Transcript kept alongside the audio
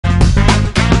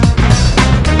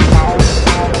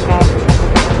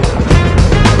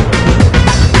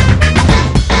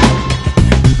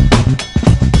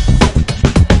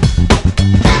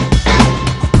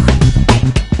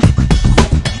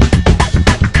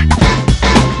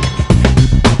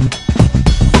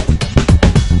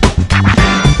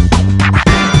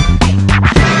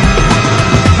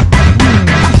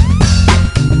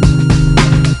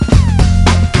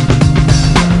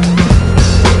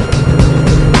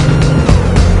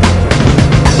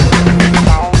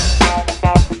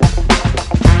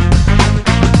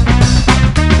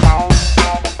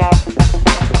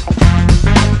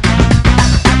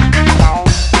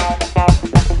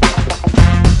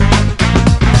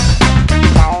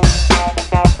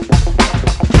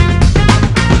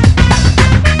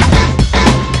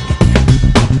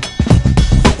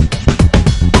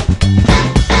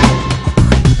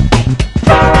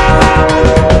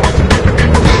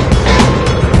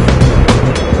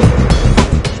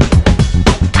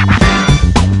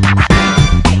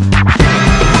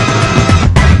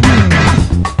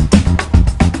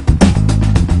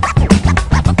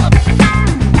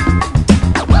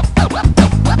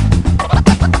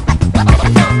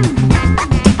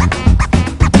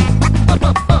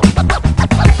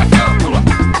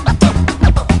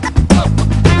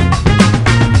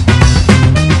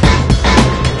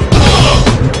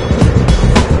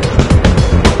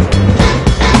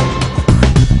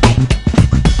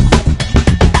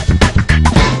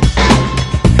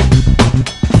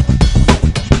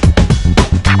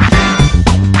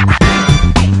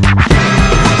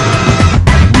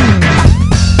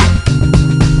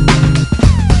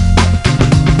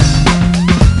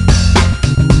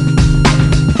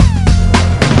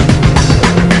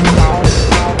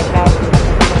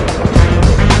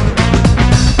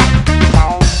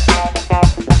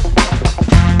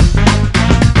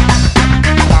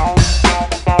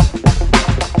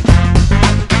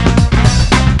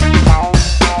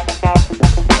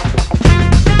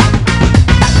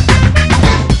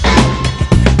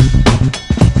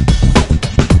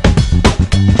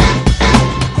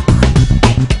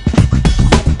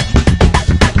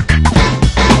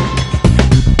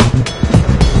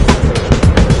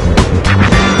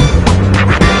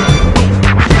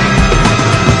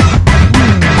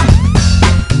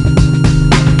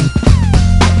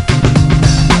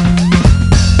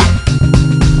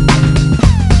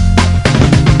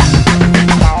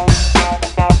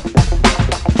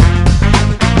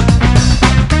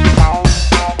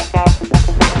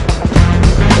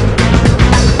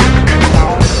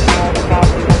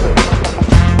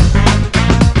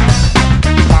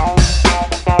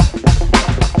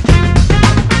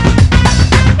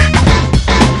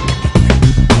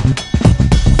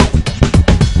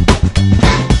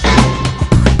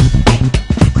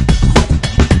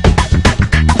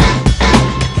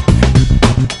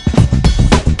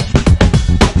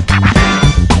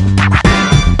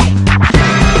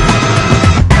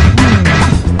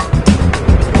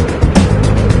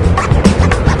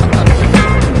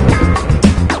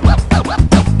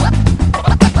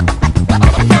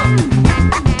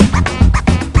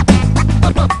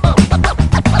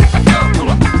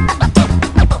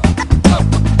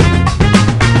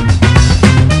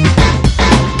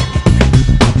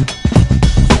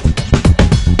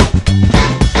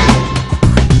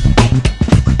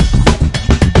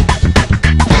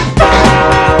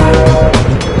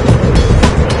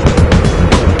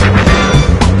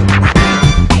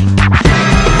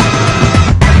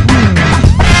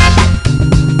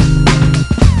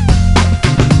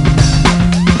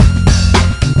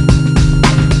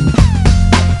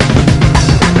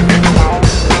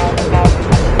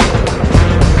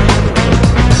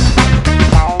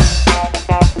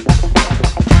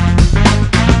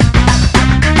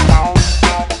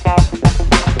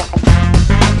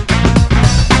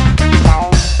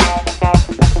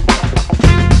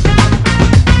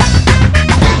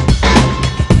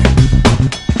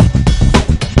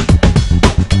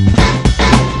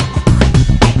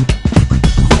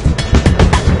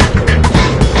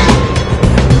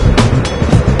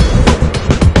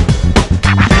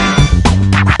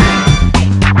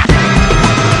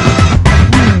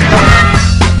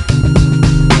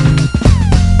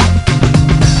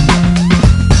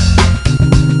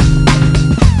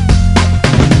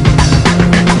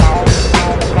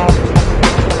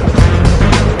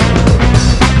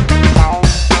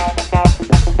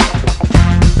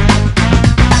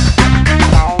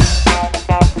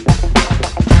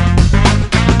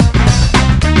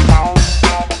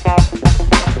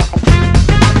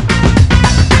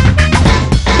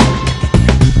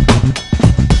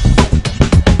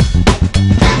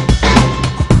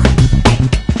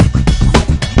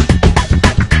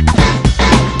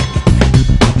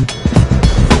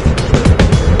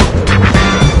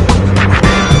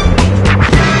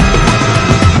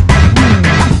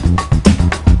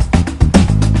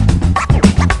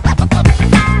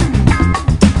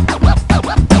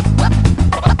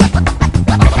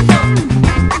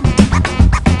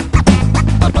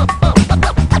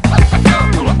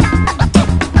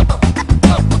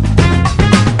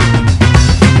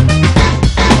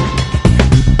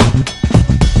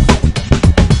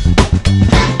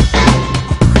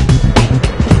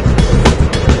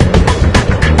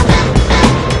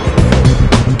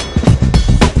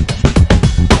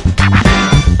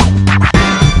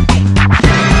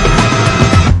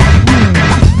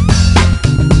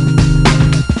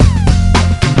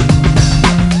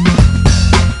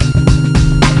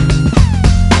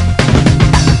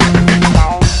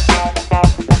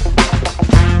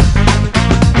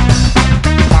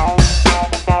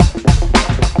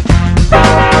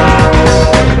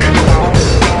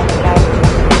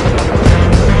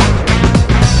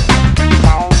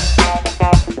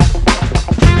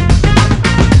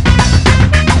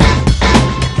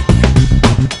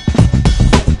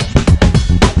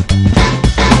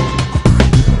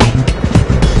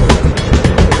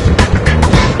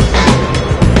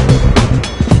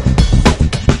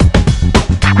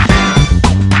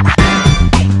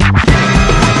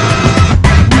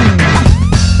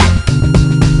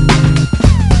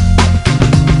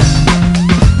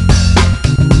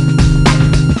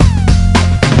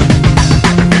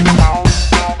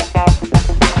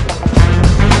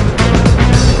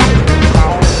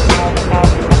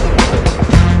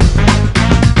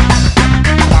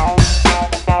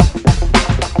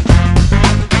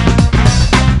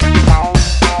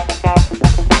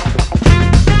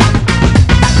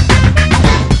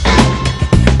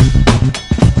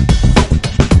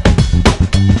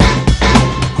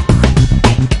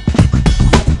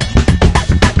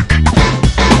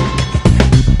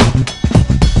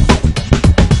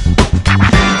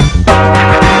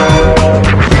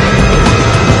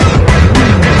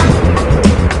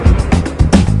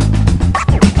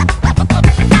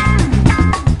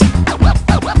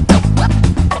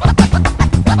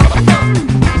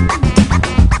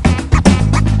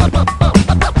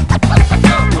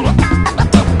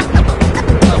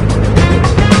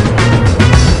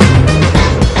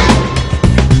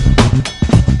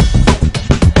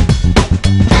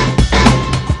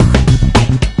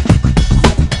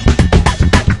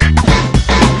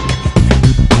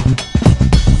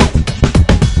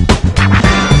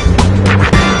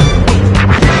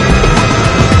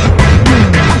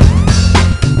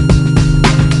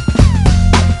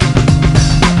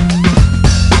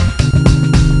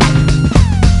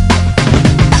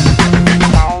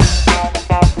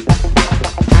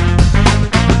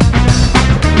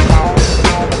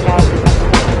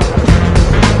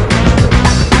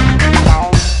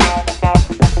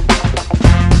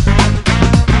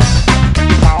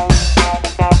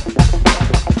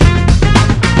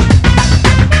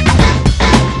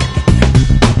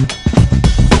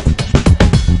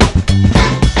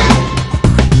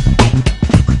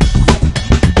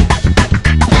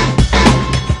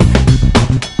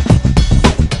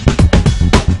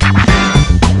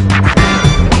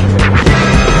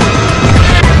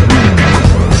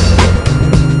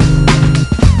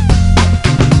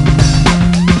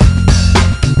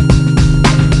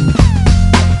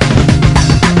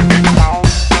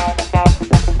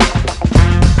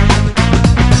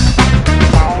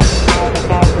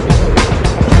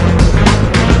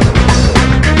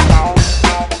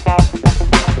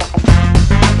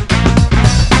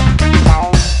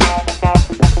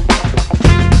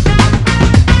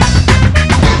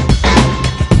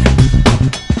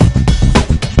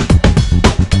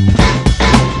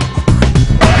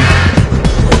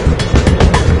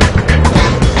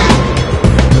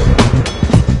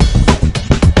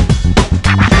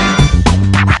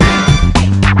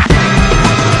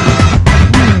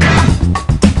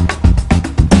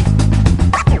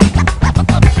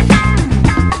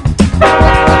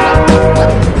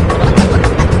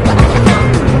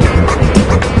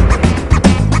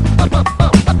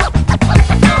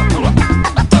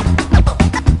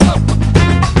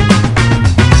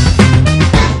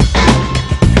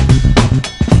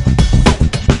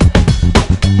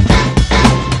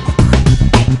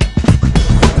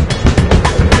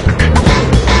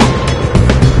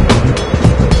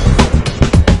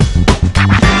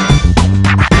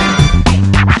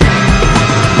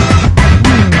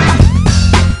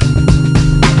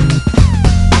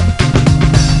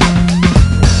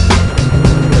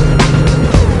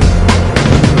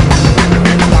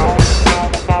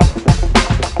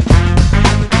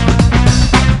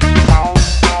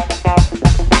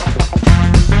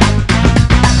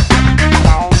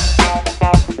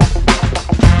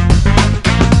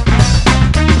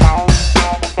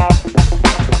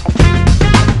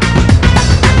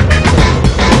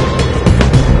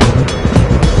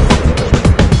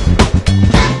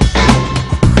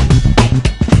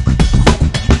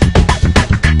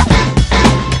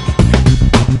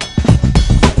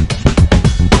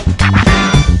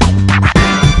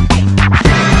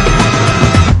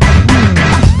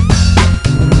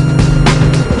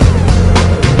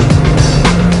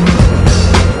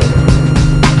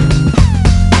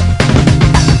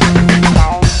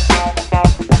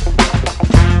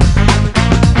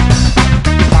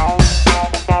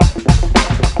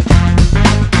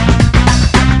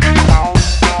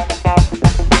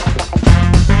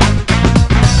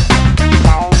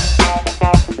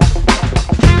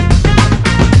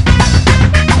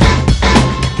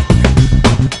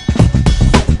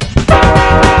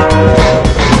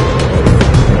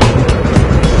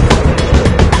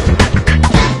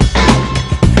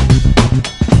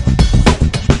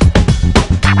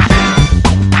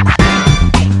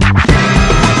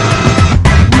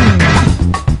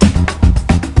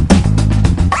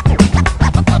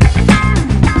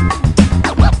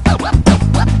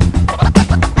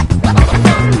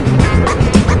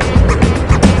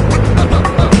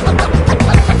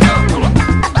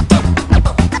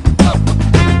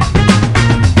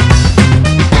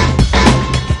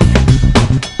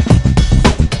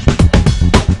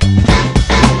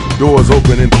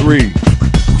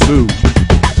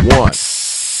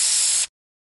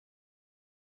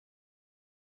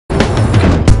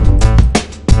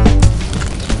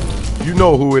you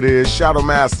know who it is, Shadow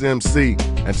Master MC.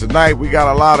 And tonight we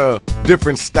got a lot of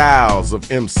different styles of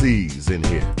MCs in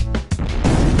here.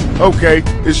 Okay,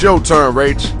 it's your turn,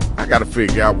 Rach. I gotta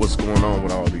figure out what's going on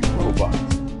with all these robots.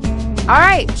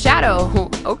 Alright, Shadow.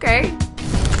 Okay.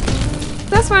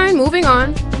 That's fine, moving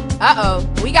on. Uh-oh,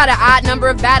 we got an odd number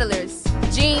of battlers.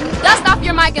 Gene, dust off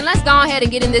your mic and let's go ahead and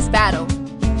get in this battle.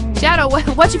 Shadow,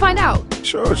 what'd you find out?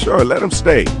 Sure, let him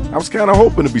stay. I was kinda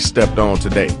hoping to be stepped on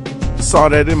today. Saw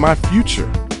that in my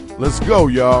future. Let's go,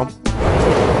 y'all.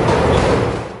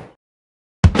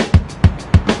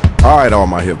 Alright, all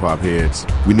my hip-hop heads.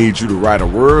 We need you to write a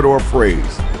word or a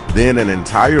phrase, then an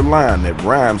entire line that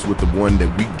rhymes with the one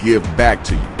that we give back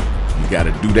to you. You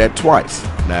gotta do that twice.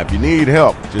 Now, if you need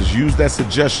help, just use that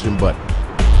suggestion button.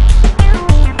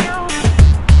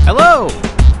 Hello!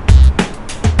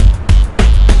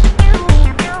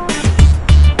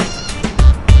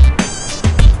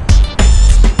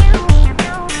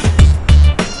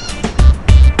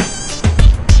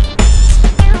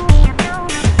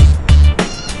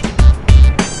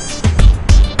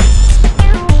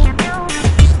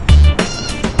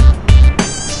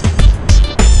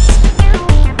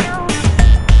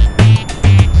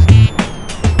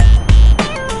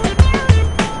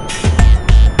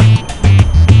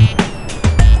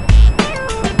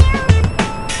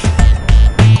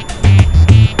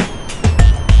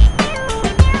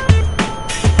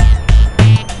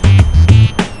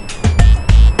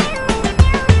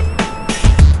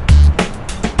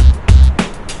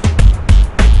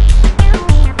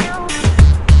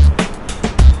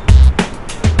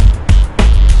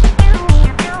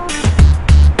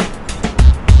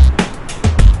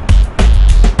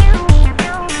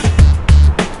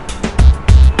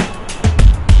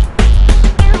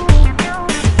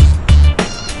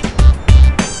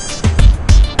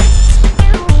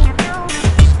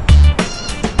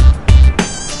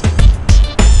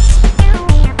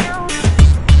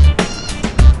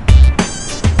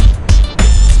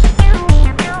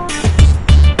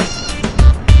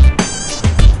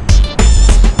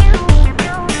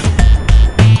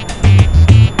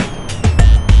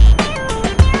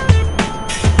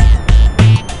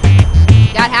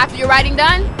 Half of your writing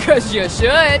done? Cause you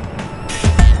should.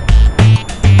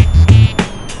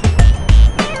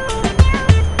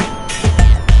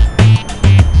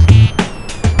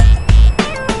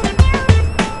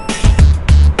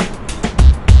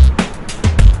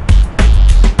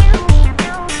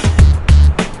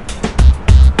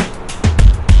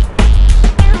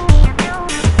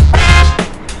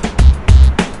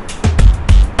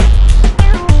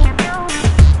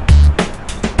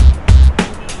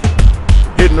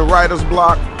 Hitting the writer's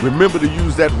block, remember to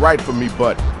use that write for me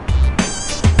button.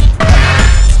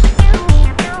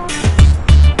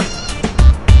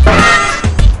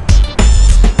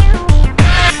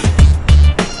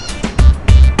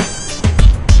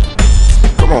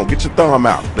 Come on, get your thumb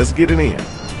out. Let's get it in.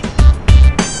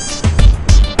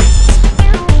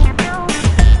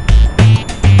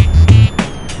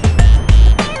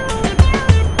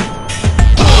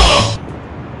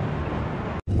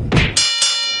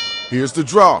 Here's the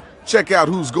draw. Check out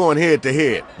who's going head to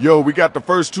head. Yo, we got the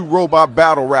first two robot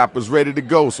battle rappers ready to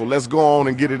go, so let's go on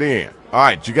and get it in. All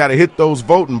right, you gotta hit those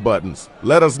voting buttons.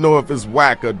 Let us know if it's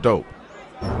whack or dope.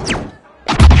 My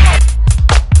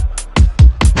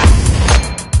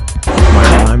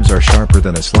rhymes are sharper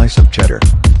than a slice of cheddar.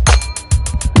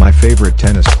 My favorite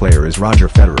tennis player is Roger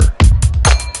Federer.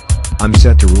 I'm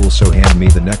set to rule, so hand me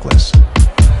the necklace.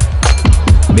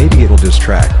 Maybe it'll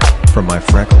distract from my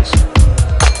freckles.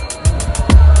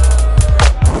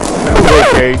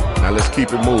 Okay, now let's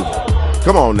keep it moving.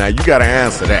 Come on now, you gotta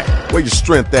answer that. Where your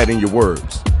strength at in your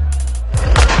words?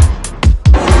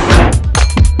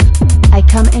 I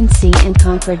come and see and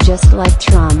conquer just like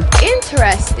Trump.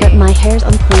 Interesting. But my hair's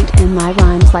on point and my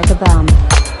rhyme's like a bum.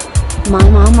 My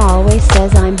mom always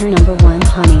says I'm her #1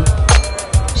 honey.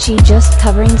 She just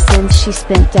covering since she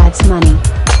spent dad's money.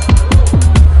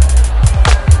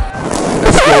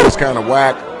 That score is kinda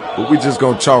whack, but we just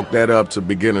gonna chalk that up to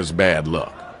beginner's bad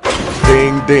luck.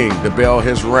 Ding ding, the bell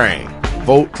has rang.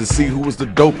 Vote to see who was the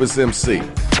dopest MC.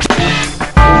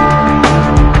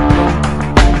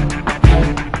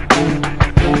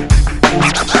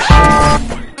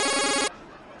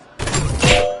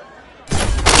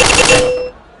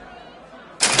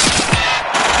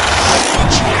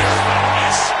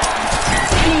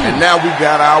 And now we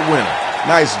got our winner.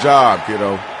 Nice job,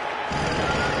 kiddo.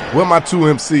 Where my two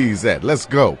MCs at? Let's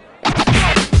go.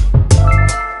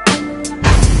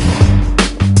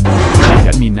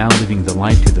 At me now, living the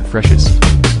life to the freshest.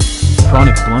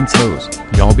 Chronic blunts those,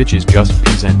 y'all bitches just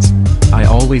peasants. I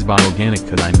always buy organic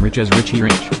cause I'm rich as Richie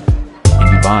Rich.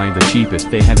 and you buy the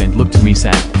cheapest they have and look to me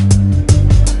sad.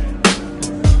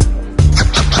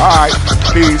 Alright,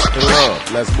 peace and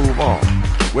love. Let's move on.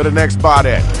 Where the next spot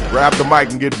at? Grab the mic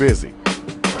and get busy.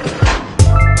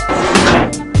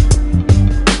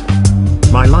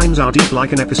 My lines are deep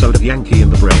like an episode of Yankee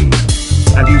and the Brave.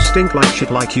 And you stink like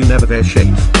shit like you never wear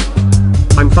shave.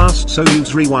 I'm fast so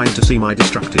use rewind to see my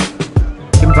destructive.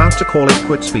 I'm about to call it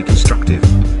quits, be constructive.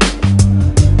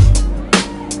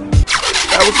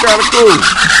 That was kinda cool.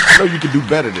 I know you can do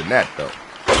better than that though.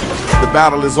 The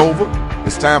battle is over.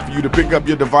 It's time for you to pick up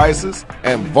your devices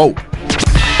and vote.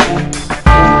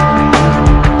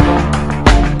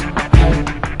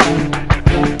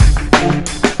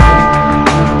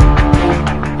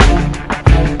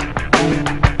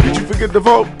 Did you forget to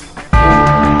vote?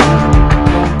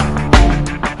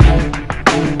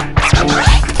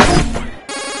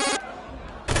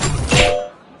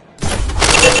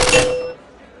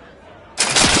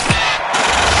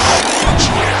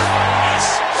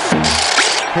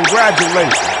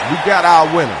 Congratulations, we got our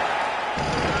winner.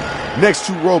 Next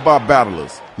two robot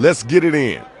battlers, let's get it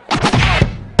in.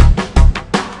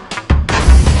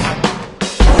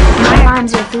 My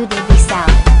arms are food with the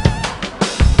salad.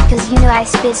 Cause you know I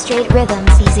spit straight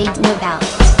rhythms, these ain't no doubt.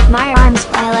 My arms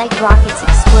fly like rockets,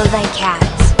 explode like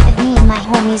cats. If me and my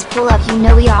homies pull up, you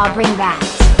know we all bring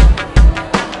bats.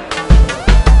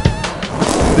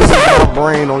 This is my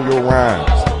brain on your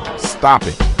rhymes. Stop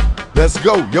it. Let's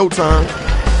go, your turn.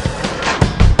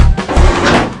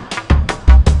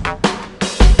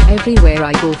 Everywhere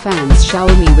I go fans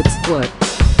shower me with squirts.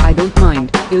 I don't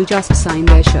mind, you'll just sign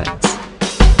their shirts.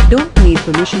 Don't need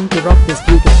permission to rock this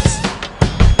duplex.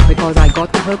 Because I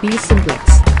got the herpes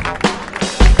simplex.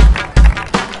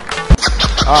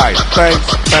 Alright,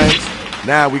 thanks.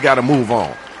 Now we gotta move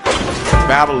on. The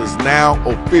battle is now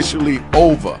officially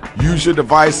over. Use your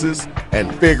devices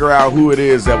and figure out who it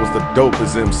is that was the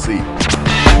dopest MC.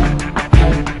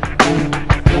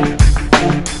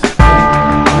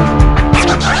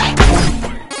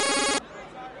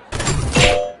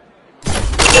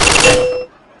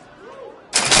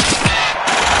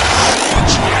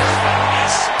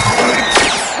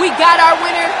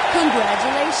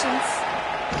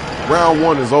 Round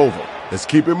one is over. Let's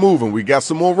keep it moving. We got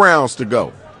some more rounds to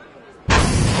go.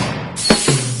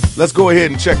 Let's go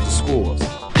ahead and check the scores.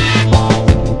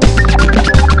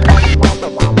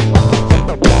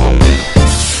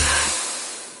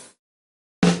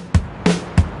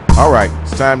 All right,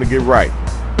 it's time to get right.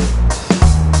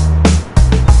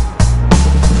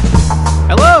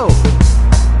 Hello!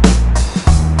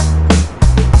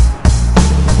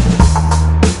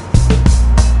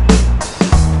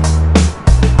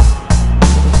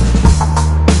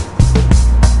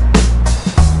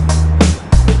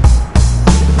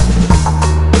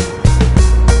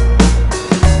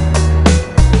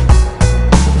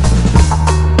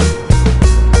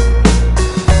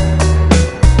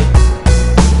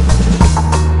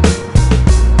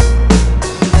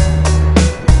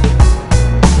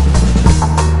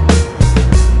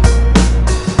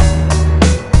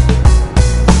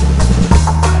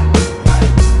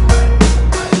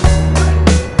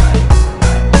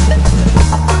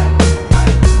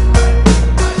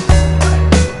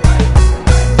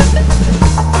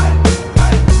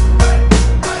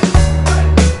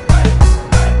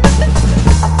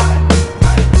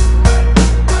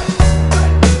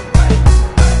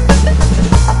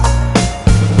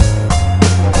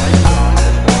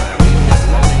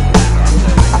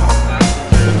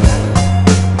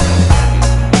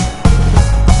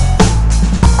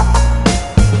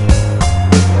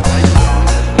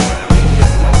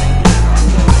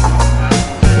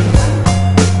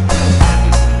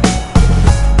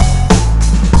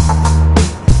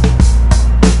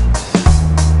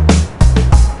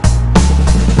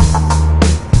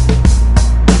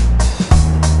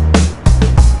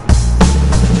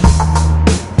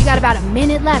 About a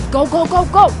minute left. Go, go, go,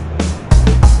 go!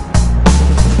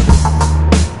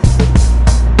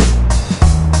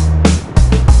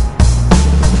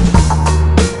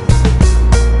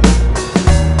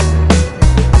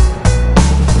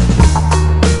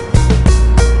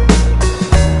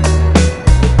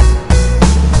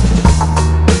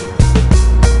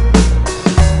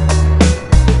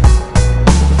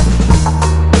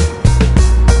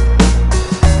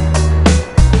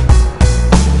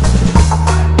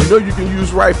 You know you can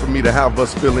use right for me to have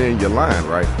us fill in your line,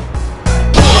 right?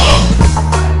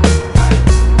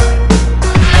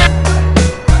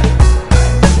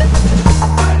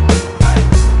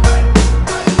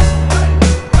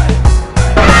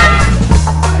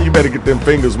 You better get them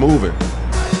fingers moving.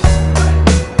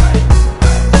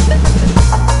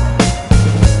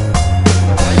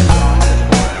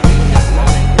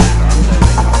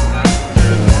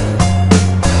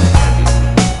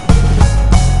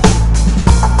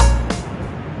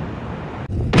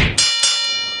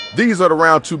 These are the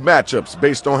round 2 matchups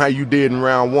based on how you did in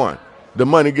round 1. The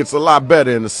money gets a lot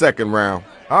better in the second round.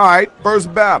 All right,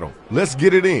 first battle. Let's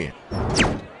get it in.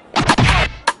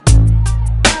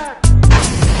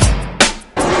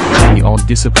 We all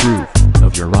disapprove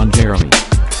of your Ron Jeremy.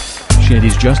 Shit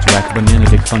is just whack banana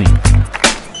dick funny.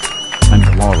 I'm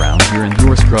the law round here and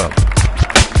you're a scrub.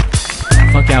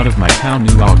 Fuck out of my town,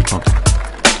 new outcome.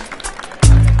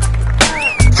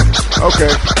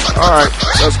 Okay, alright,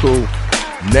 that's cool.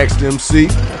 Next MC.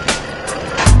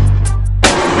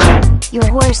 Your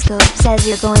horoscope says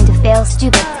you're going to fail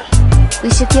stupidly. We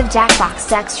should give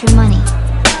Jackbox extra money.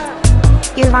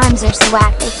 Your rhymes are so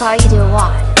whack they call you to a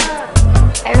wad.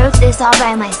 I wrote this all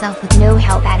by myself with no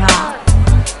help at all.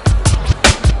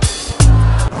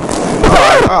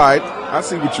 Alright, I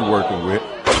see what you're working with.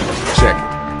 Check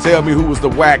it. Tell me who was the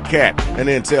whack cat, and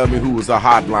then tell me who was the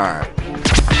hotline.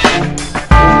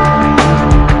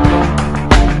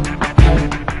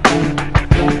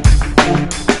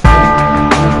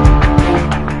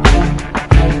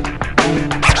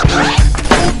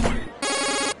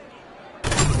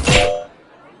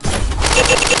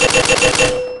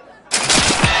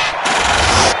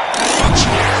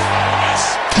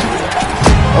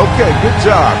 Okay, good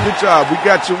job. We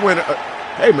got your winner.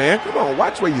 Hey man, come on,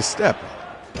 watch where you stepping.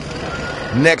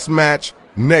 Next match,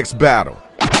 next battle.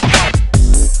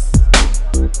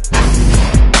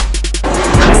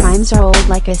 Rhymes are old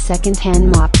like a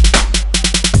second-hand mop.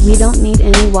 We don't need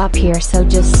any WAP here, so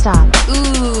just stop.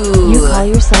 Ooh. You call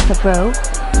yourself a pro?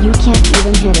 You can't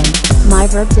even hit him. My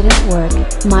verb didn't work,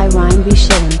 my rhyme be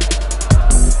shitting.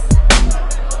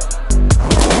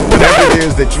 Whatever it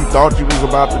is that you thought you was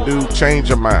about to do, change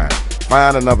your mind.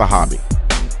 Find another hobby.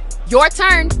 Your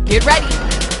turn. Get ready.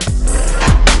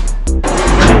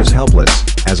 You're as helpless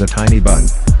as a tiny bun.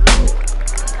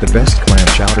 The best clam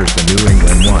chowder's the New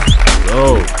England one.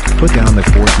 Oh. Put down the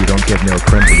fork, you don't get no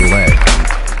creme brulee.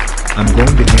 I'm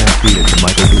going to hand feed it to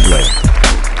Michael Bublé.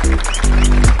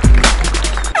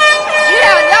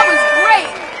 Yeah, that was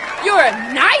great. You're a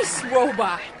nice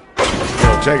robot.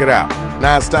 Yo, check it out.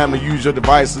 Now it's time to use your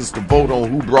devices to vote on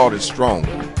who brought it stronger.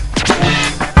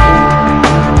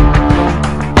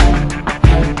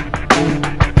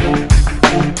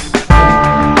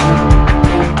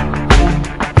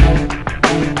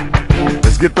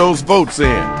 Let's get those votes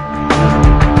in.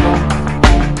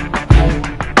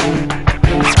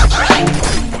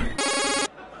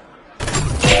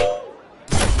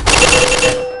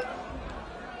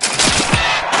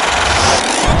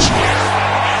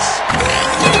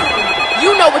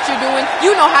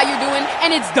 You know how you're doing,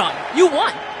 and it's done. You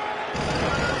won.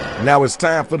 Now it's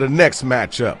time for the next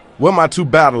matchup. Where my 2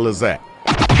 battlers at?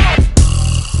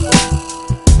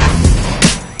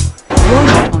 You're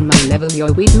not on my level,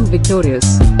 you're way too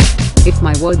victorious. If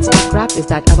my words are crap, is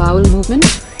that a vowel movement?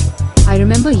 I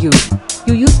remember you.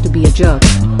 You used to be a jerk.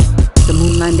 The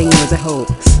moon landing was a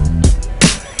hoax.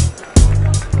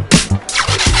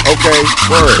 Okay,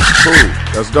 word, cool,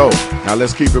 that's dope. Now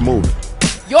let's keep it moving.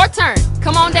 Your turn.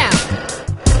 Come on down.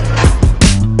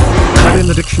 Add in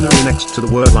the dictionary next to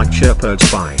the word like chirperd's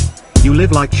fine. You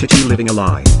live like shit, you living a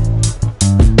lie.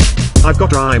 I've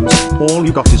got rhymes, all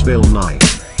you got is Bill Nye.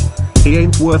 He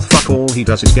ain't worth fuck, all he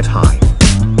does is get high.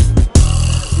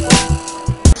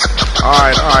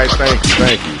 Alright,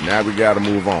 thank you. Now we gotta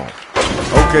move on.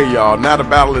 Okay, y'all, now the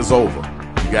battle is over.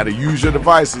 You gotta use your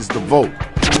devices to vote.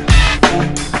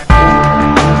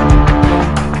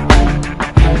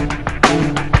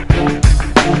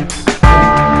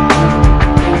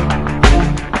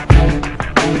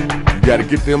 You gotta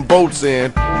get them votes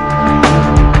in.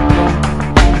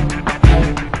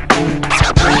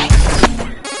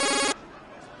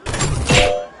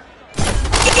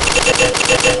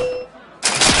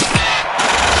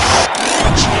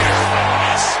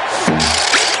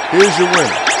 Here's your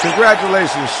winner.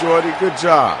 Congratulations, shorty. Good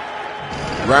job.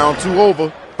 Round 2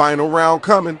 over. Final round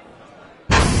coming.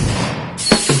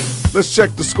 Let's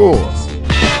check the scores.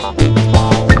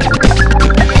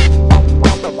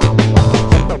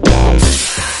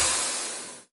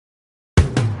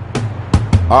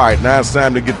 All right, now it's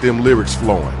time to get them lyrics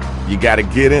flowing. You gotta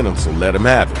get in them, so let them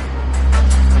have it.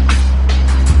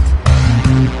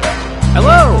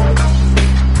 Hello!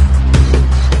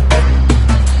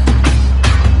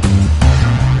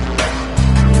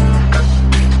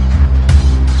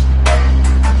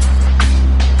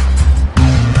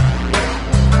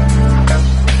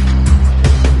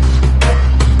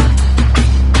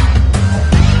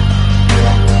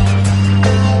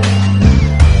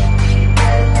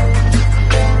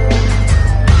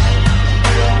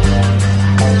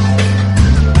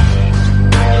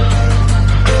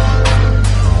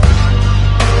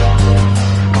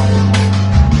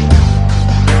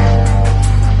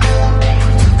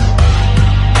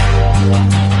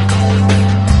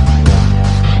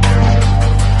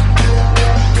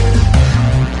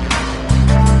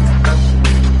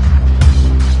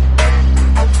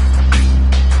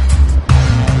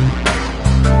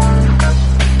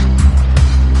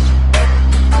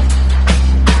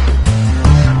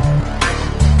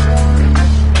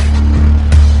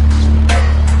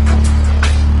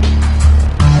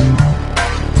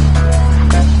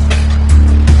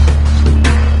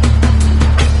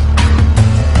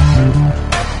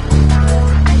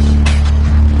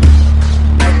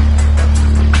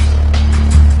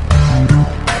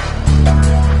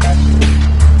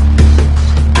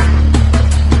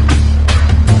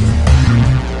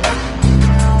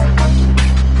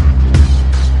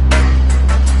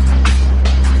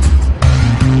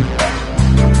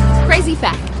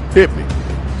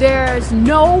 There's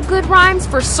no good rhymes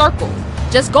for circle.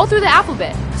 Just go through the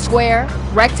alphabet. Square,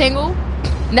 rectangle,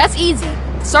 that's easy.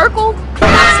 Circle,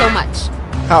 not so much.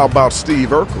 How about Steve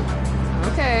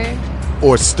Urkel? Okay.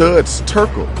 Or Studs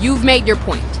Terkel? You've made your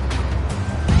point.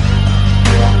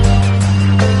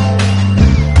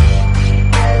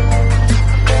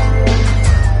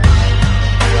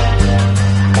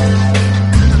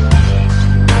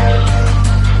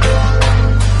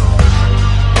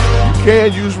 You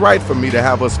can use right for me to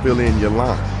have us fill in your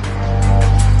line.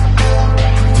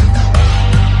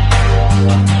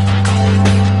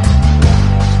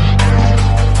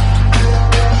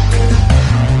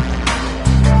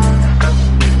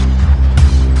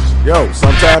 Yo,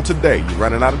 sometime today, you're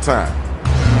running out of time.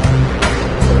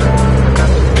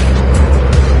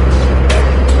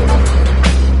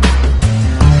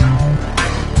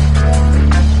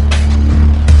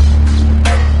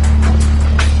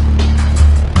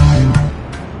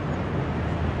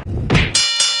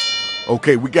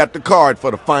 Okay, we got the card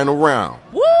for the final round.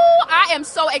 Woo! I am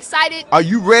so excited. Are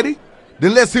you ready?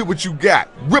 Then let's hear what you got.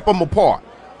 Rip them apart.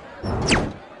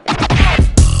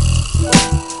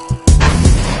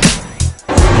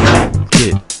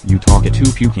 Kid, you talk it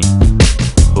too puking.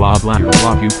 Blah blah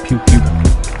blah puke puke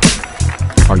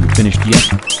puke. Are you finished yet?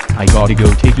 I gotta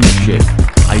go taking a shit.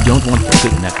 I don't want to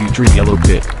sit in that future yellow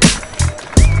pit.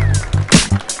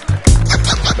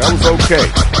 That was okay.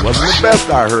 Wasn't the best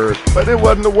I heard, but it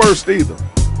wasn't the worst either.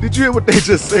 Did you hear what they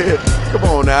just said? Come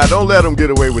on now, don't let them get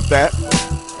away with that.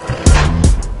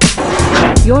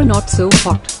 You're not so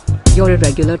hot. You're a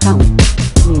regular town.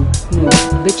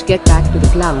 Bitch, get back to the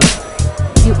clown.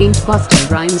 You ain't Busta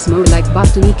Rhymes, more like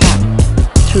Bustany Cat.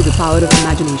 Through the power of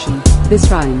imagination, this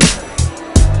rhymes.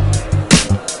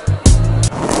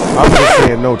 I'm just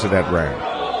saying no to that rhyme.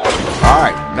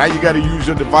 Alright, now you gotta use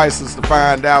your devices to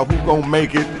find out who gonna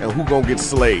make it and who gonna get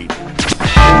slayed.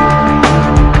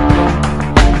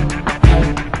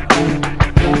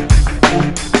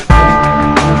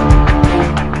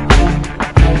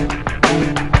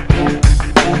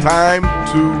 Time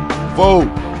to vote.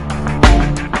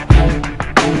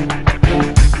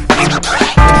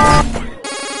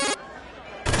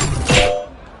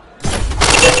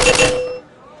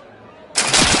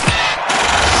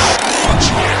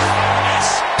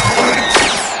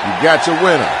 Got your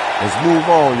winner. Let's move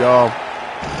on, y'all.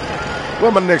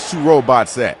 Where my next two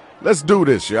robots at? Let's do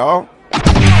this, y'all.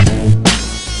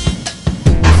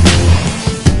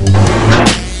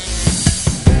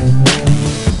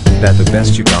 That the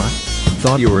best you got?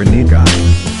 Thought you were a neat guy.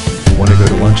 Wanna go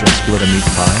to lunch and split a meat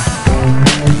pie?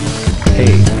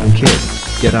 Hey, kid,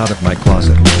 get out of my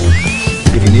closet.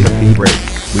 If you need a pee break,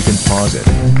 we can pause it.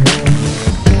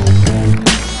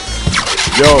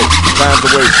 Yo, time's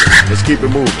a waste. Let's keep it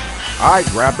moving. Alright,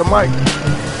 grab the mic.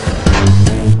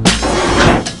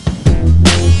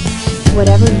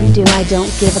 Whatever you do, I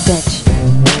don't give a bitch.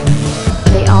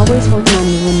 They always want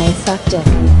money when they suck dick.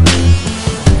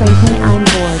 Frankly, I'm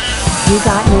bored. You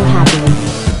got no happy.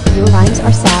 Your rhymes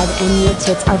are sad and your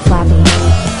tits are flappy.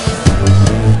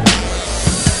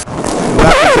 Did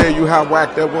I tell you how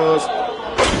whack that was?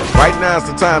 Right now is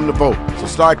the time to vote, so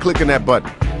start clicking that button.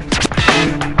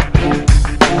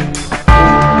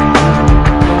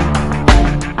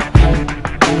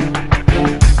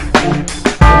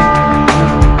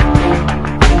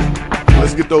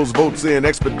 Let's get those votes in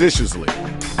expeditiously.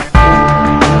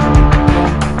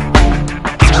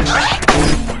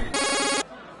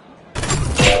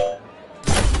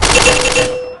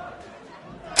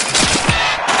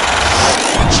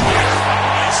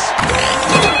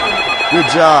 Good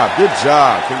job, good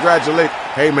job. Congratulations.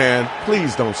 Hey man,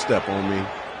 please don't step on me.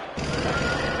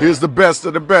 Here's the best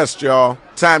of the best, y'all.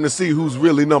 Time to see who's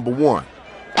really number one.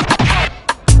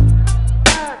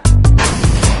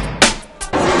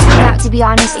 To be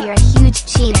honest, you're a huge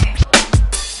cheater.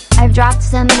 I've dropped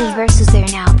so many verses, they're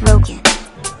now broken.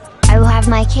 I will have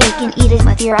my cake and eat it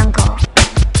with your uncle.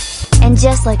 And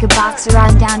just like a boxer,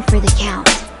 I'm down for the count.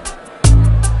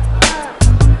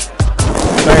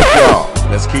 Thank y'all.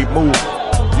 Let's keep moving.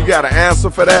 You got an answer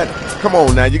for that? Come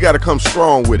on now, you gotta come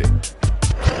strong with it.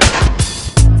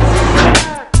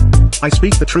 I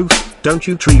speak the truth, don't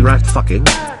you tree rat fucking?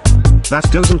 That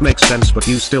doesn't make sense, but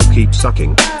you still keep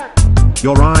sucking.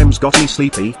 Your rhymes got me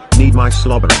sleepy, need my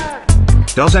slobbering.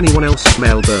 Does anyone else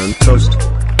smell burnt toast?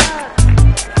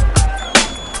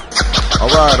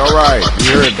 Alright, we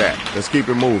heard that. Let's keep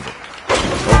it moving.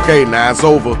 Okay, now it's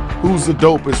over. Who's the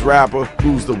dopest rapper?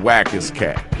 Who's the wackest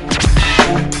cat?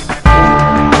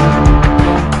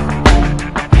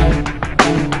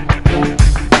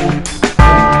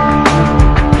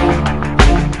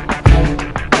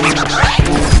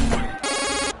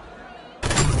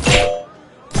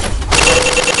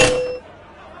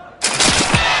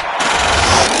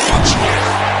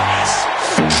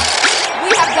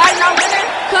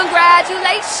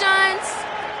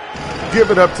 Congratulations!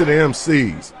 Give it up to the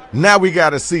MCs. Now we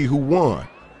gotta see who won.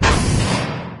 Be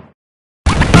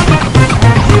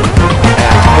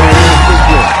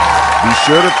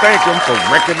sure to thank them for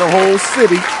wrecking the whole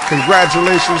city.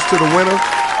 Congratulations to the winner.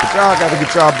 But y'all gotta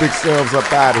get y'all big selves up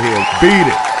out of here. Beat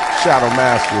it. Shadow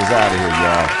Master is out of here,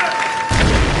 y'all.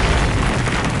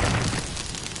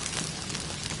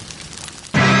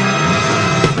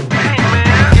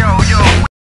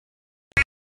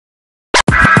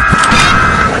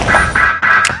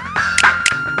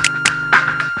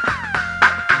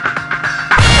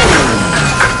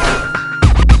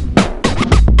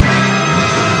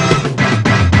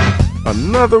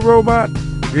 Another robot?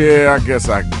 Yeah, I guess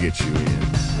I can get you in.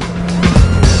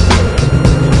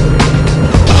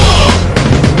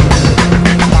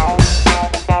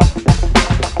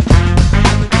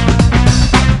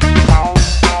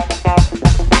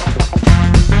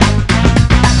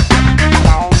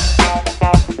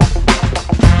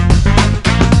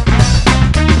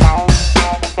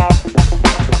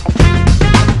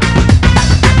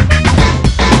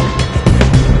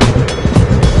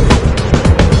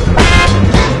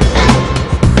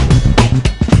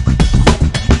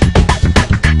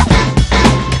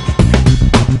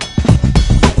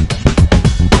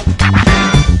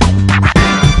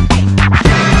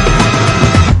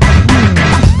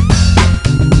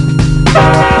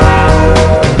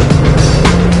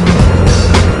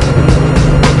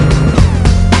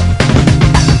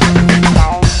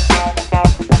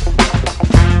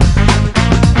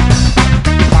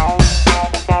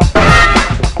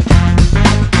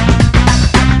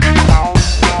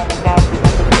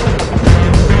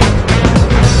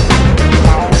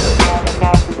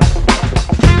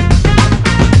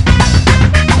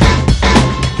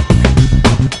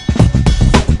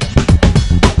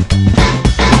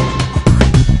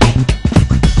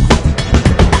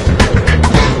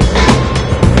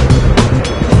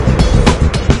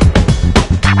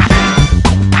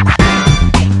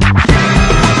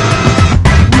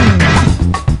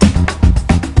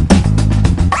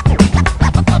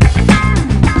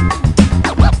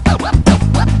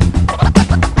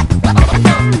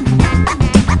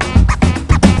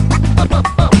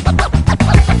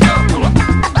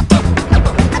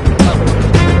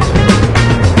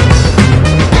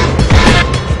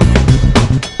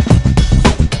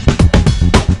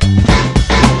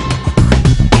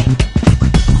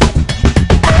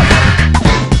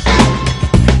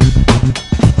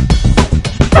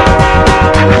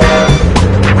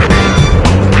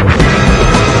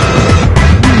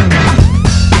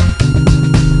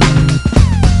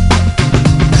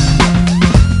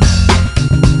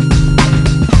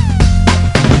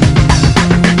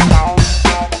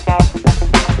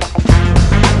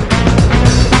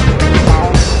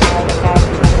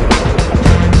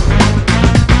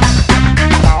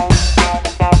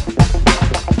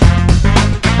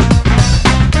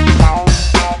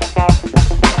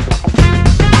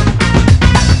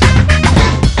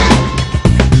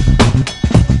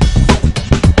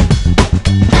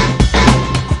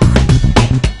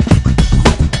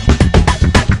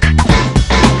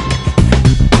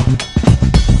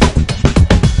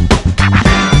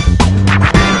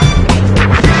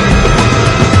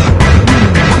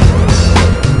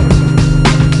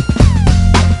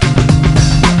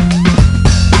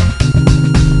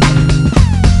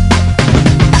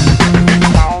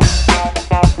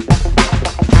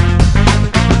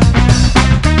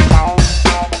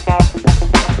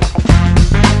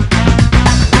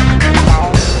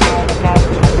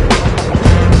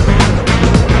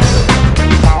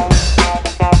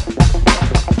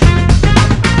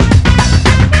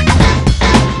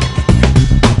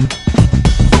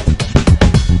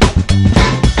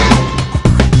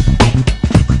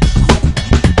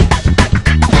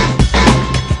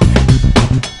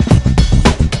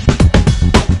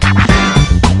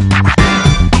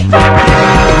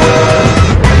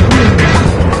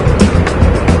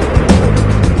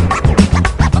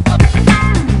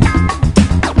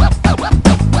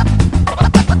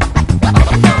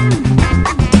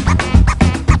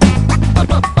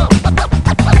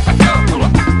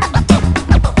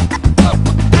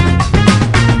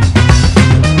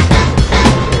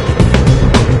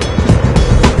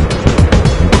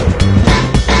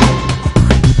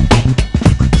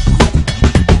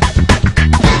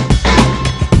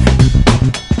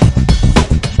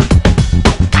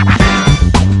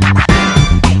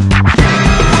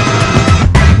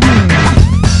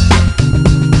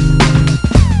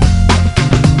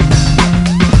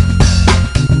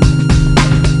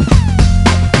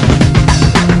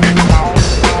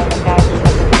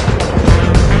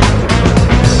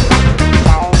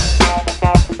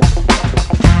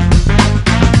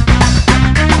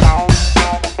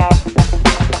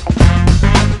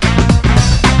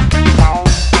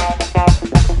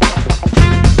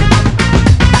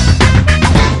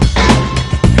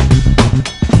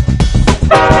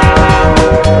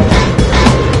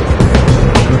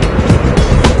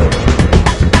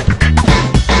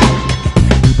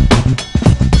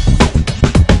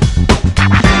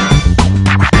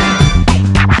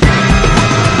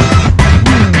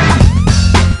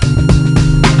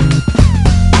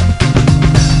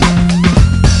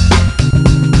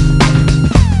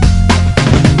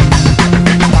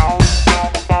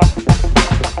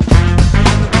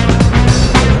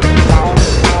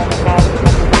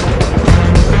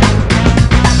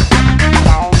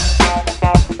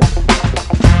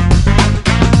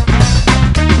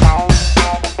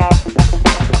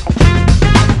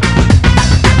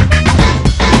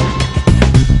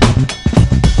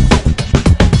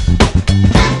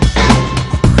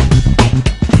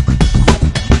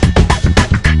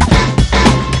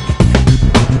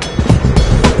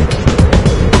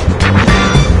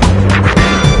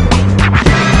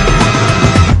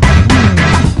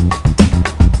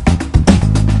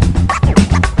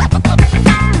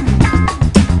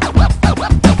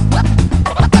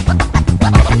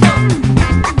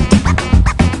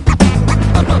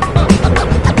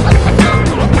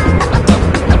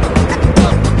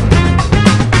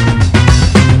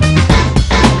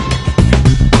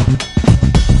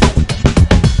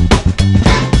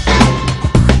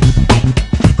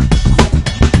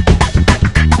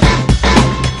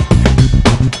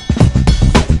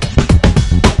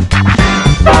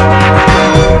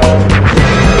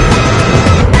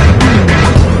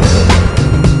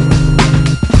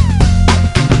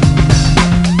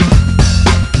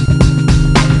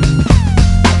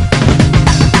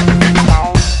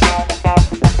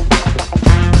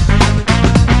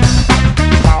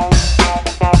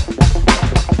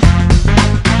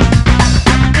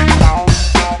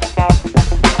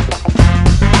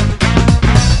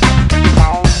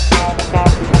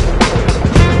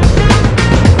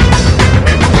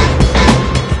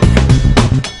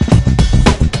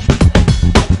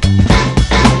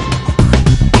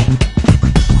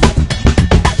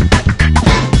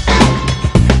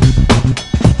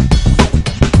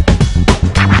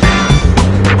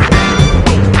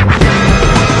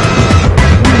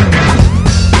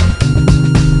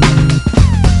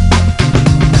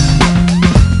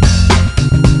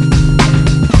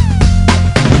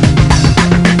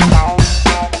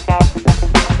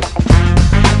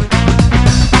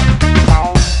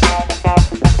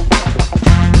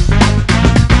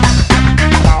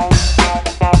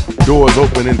 Doors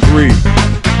open in 3, 2,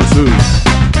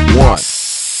 1.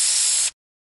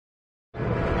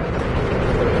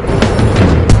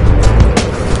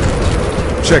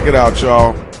 Check it out,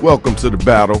 y'all. Welcome to the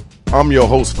battle. I'm your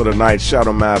host for the night,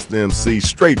 Shadow Master MC,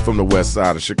 straight from the west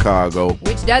side of Chicago.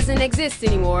 Which doesn't exist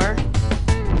anymore.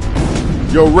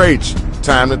 Yo, Rach,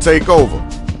 time to take over.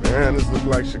 Man, this looks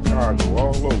like Chicago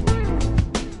all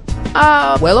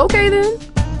over. Well, okay then.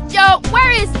 Yo,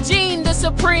 where is Gene the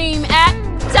Supreme at?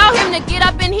 Tell him to get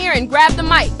up in here and grab the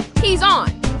mic. He's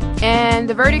on. And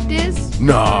the verdict is?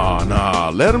 Nah,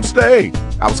 let him stay.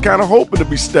 I was kind of hoping to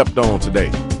be stepped on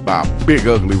today by a big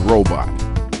ugly robot.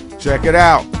 Check it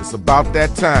out, it's about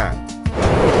that time.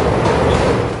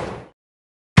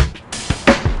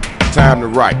 Time to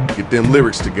write, get them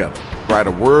lyrics together. Write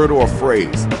a word or a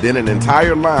phrase, then an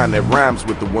entire line that rhymes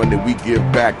with the one that we give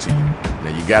back to you. Now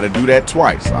you gotta do that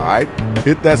twice, alright?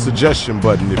 Hit that suggestion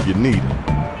button if you need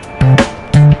it.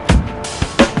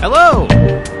 Hello!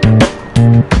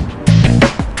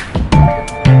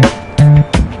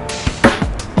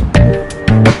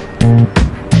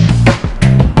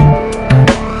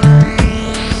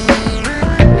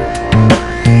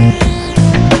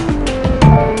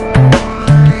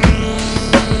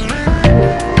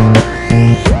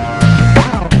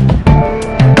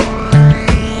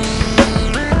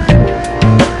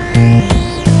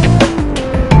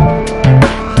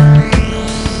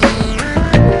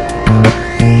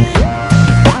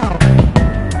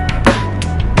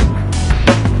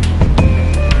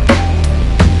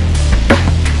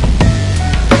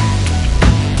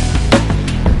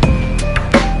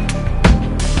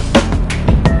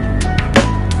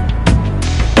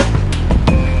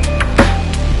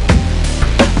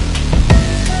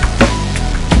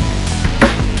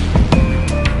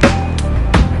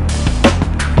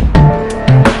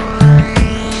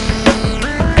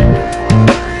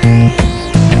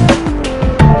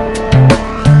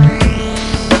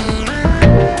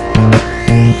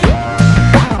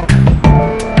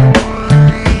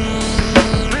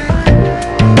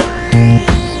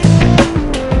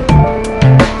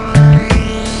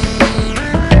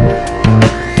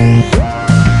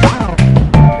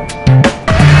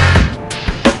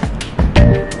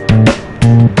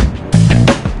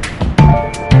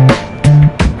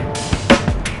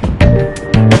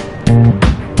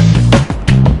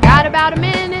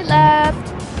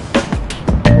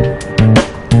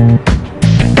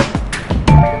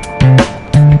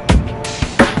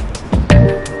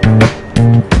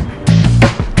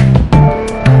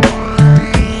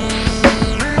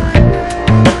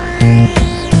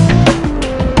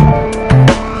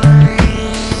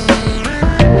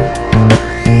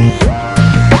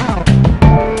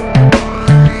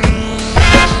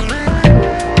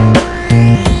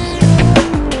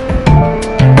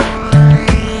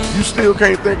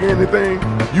 Can't think of anything?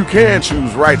 You can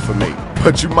choose right for me,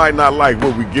 but you might not like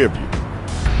what we give you.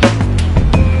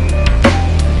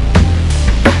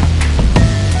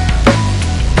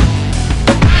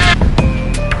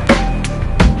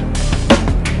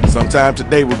 Sometime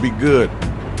today will be good.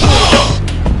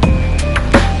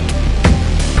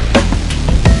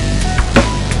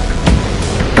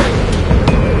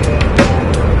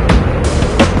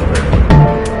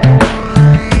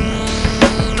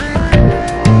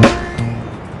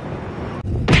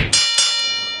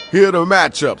 Here are the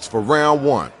matchups for round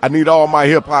 1. I need all my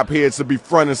hip-hop heads to be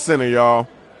front and center, y'all.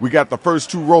 We got the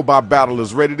first 2 robot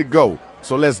battlers ready to go,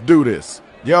 so let's do this.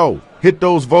 Yo, hit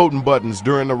those voting buttons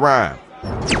during the rhyme.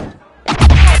 I'm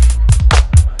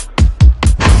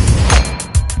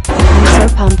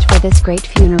so pumped for this great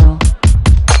funeral.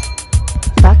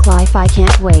 Fuck life, I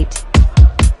can't wait.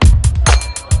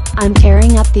 I'm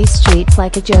tearing up these streets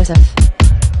like a Joseph.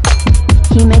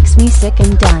 He makes me sick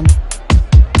and done.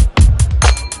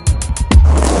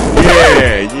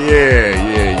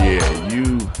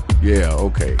 Yeah,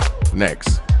 okay.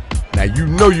 Next. Now you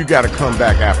know you gotta come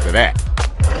back after that.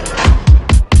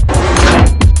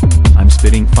 I'm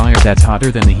spitting fire that's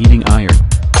hotter than the heating iron.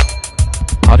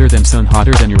 Hotter than sun,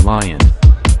 hotter than your lion.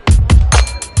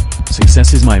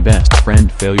 Success is my best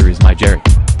friend, failure is my Jerry.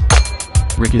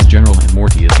 Rick is General and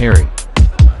Morty is Harry.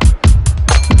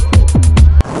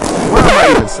 Why am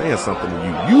I even saying something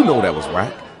to you? You know that was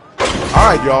whack.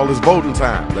 Alright y'all, it's voting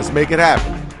time. Let's make it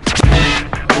happen.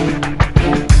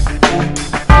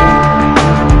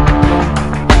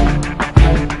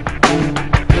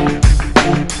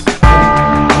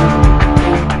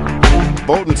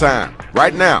 Voting time,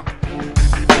 right now.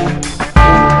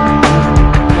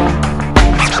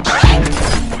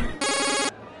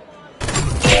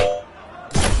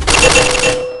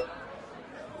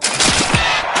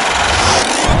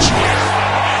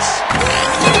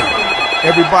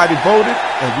 Everybody voted,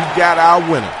 and we got our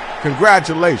winner.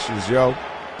 Congratulations, yo.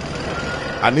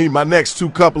 I need my next two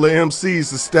couple of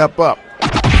MCs to step up.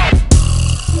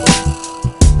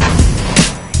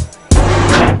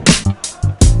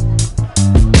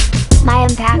 My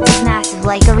impact is massive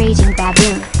like a raging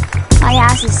baboon. My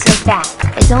ass is so fat,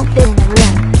 it don't fit in the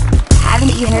room.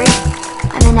 Haven't you heard?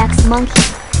 I'm the next monkey.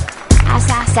 Ass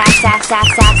ass ass ass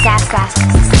ass ass ass ass.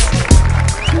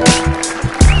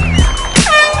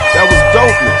 That was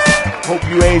dopeness. Hope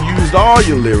you ain't used all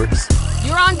your lyrics.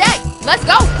 You're on deck. Let's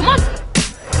go. Come on.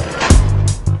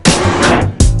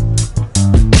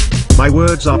 My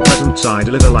words are presents I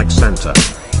deliver like Santa.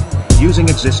 Using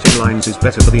existing lines is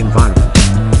better for the environment.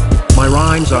 My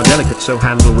rhymes are delicate, so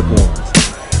handle with warmth.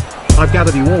 I've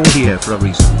gathered you all here for a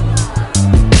reason.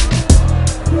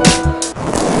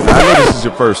 I know this is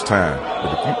your first time,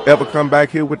 but if you ever come back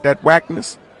here with that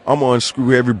whackness, I'm gonna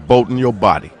unscrew every bolt in your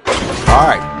body.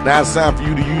 Alright, now it's time for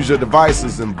you to use your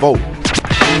devices and vote.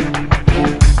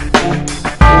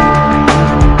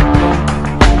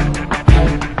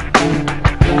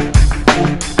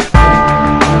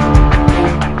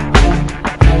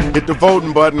 Hit the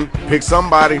voting button, pick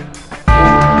somebody.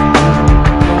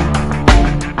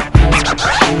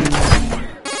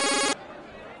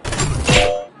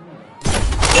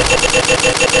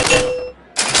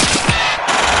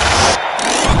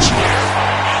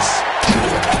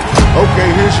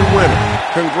 Okay, here's your winner.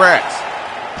 Congrats.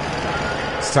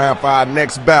 It's time for our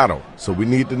next battle, so we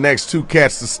need the next two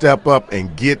cats to step up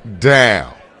and get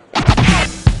down.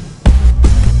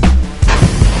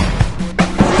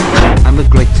 I'm the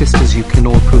greatest as you can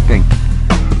all pooping.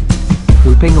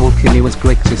 Pooping all can you as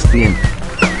greatest being.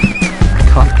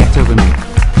 Can't get over me.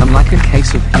 I'm like a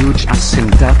case of huge ass in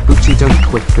that booty, don't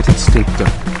quit but it's steeped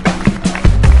up.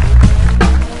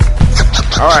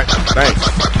 Alright, thanks.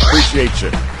 Appreciate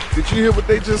you. Did you hear what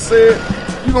they just said?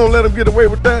 You gonna let them get away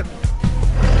with that?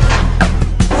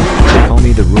 They call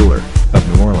me the ruler of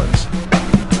New Orleans.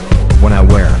 When I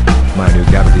wear my new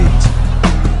gabardines,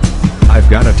 I've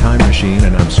got a time machine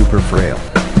and I'm super frail.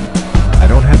 I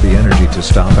don't have the energy to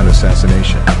stop an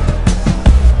assassination.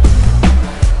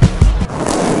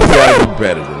 You gotta do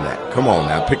better than that. Come on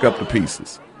now, pick up the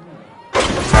pieces.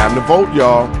 Time to vote,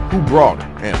 y'all. Who brought it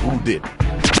and who didn't?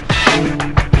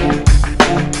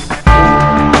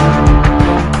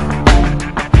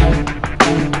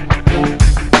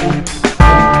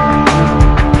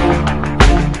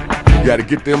 You gotta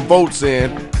get them votes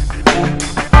in.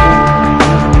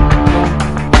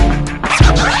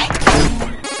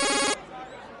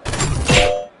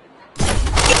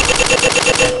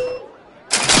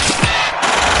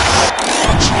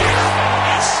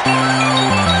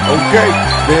 Okay,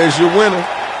 there's your winner.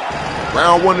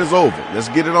 Round one is over. Let's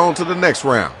get it on to the next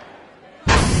round.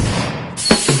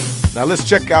 Now let's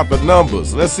check out the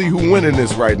numbers. Let's see who's winning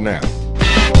this right now.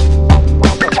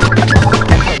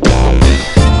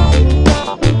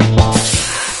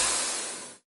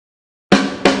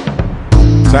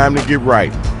 Time to get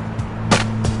right.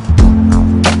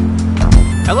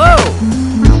 Hello!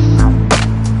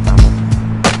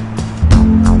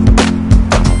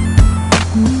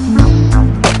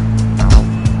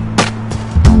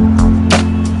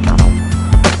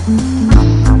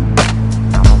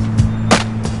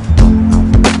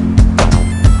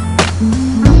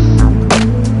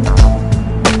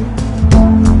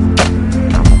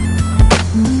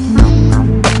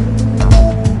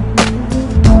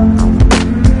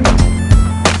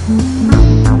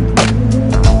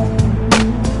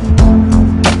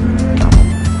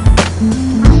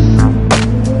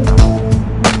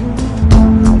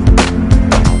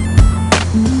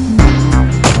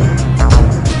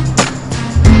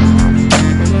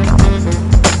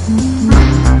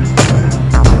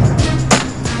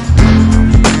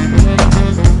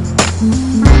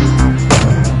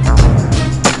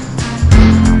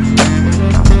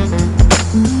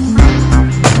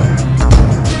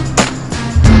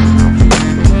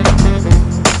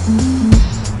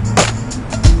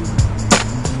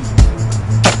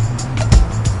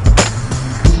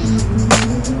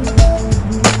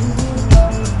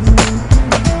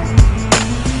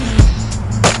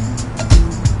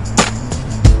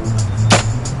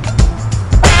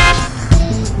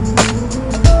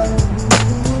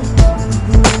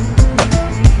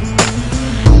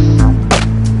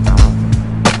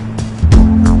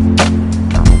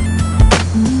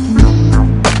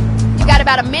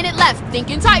 About a minute left. Think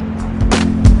and type.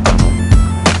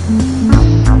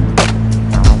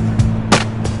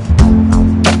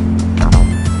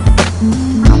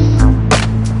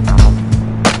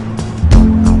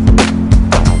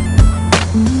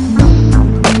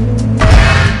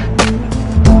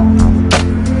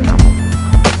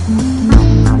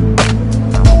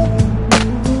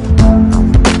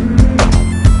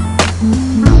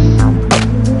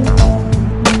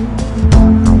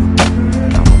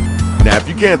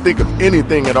 can't think of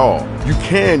anything at all, you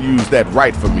can use that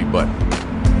Write For Me button.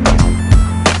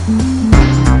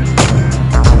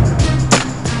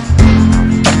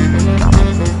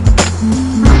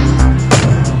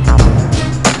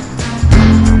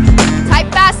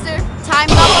 Type faster. Time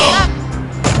bubbles up.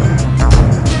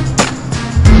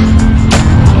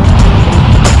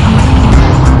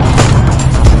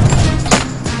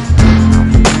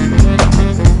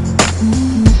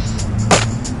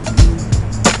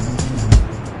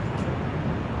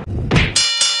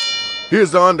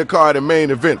 Here's the undercard and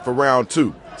main event for round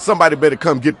 2. Somebody better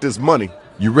come get this money.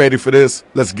 You ready for this?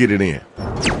 Let's get it in.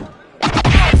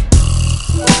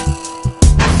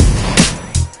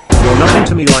 You're nothing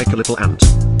to me like a little ant.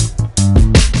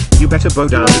 You better bow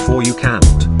down before you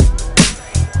can't.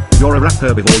 You're a rap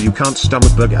herbivore, you can't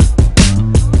stomach burger.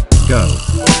 Go.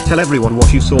 Tell everyone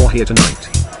what you saw here tonight.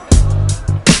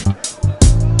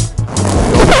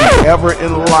 Don't you ever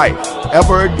in life,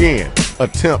 ever again,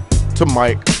 attempt to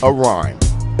make a rhyme.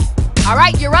 All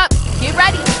right, you're up. Get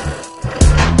ready.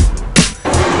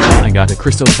 I got a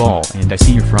crystal ball and I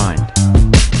see your friend.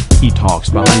 He talks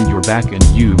behind your back and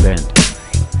you bend.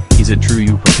 Is it true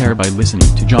you prepare by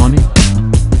listening to Johnny?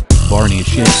 Barney is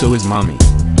shit, so is mommy.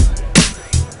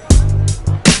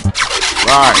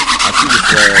 Right, I see you,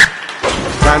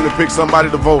 Fred. Time to pick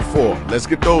somebody to vote for. Let's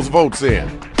get those votes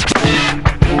in.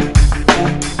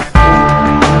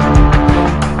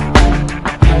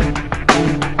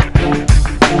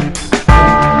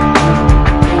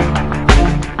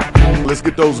 Let's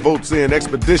get those votes in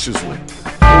expeditiously.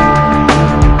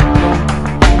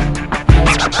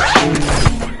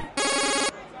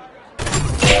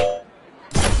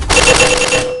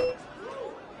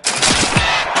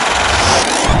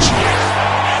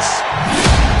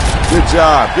 Good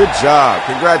job, good job.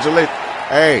 Congratulations.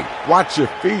 Hey, watch your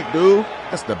feet, dude.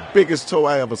 That's the biggest toe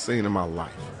I ever seen in my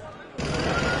life.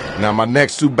 Now my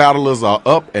next 2 battlers are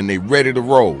up and they ready to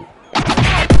roll.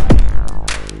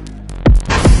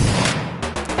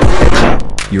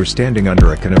 You're standing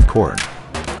under a can of corn.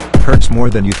 Hurts more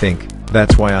than you think,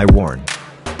 that's why I warn.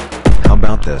 How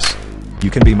about this? You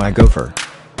can be my gopher.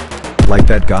 Like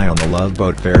that guy on the Love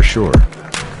Boat Fair, sure.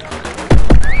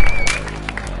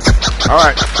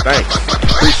 Alright, thanks.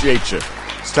 Appreciate you.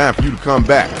 It's time for you to come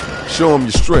back. Show them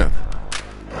your strength.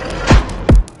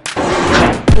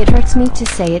 It hurts me to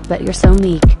say it, but you're so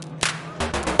meek.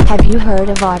 Have you heard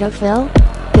of autofill?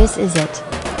 This is it.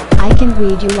 I can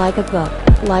read you like a book,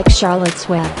 like Charlotte's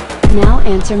Web. Now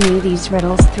answer me these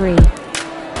riddles 3. It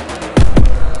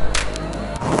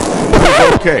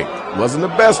was okay. Wasn't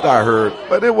the best I heard,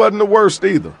 but it wasn't the worst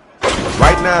either.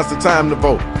 Right now is the time to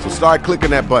vote, so start clicking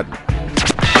that button.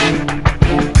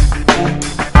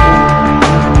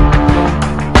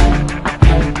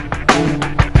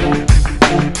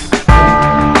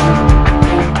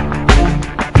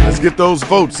 Let's get those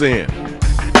votes in.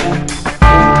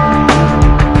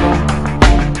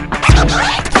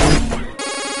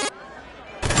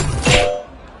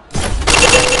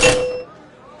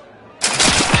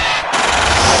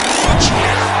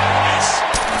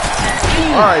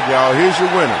 All right, y'all, here's your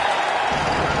winner.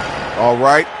 All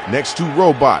right, next 2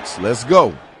 robots. Let's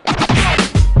go.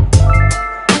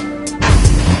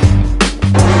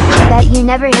 Bet you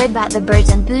never heard about the birds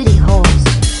and booty holes.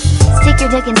 Stick your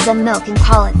dick in some milk and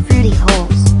call it fruity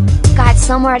holes. Got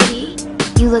somewhere to be?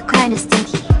 You look kinda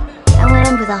stinky. I went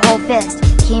in with a whole fist,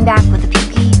 came back with a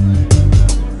pukey.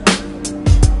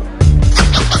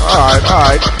 Alright,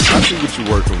 I see what you're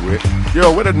working with.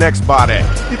 Yo, where the next bot at?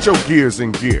 Get your gears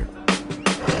in gear.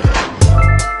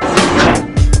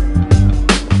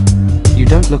 You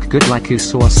don't look good, like you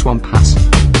saw a swamp ass.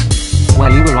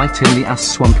 Well, you were right in the ass,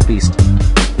 swamp beast.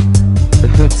 The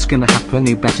hurt's gonna happen,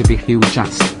 you better be huge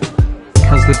ass.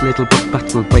 Cause that little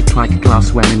butt will break like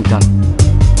glass when I'm done.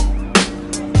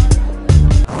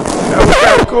 That was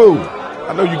kinda cool.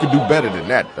 I know you can do better than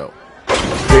that though.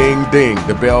 Ding ding,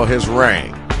 the bell has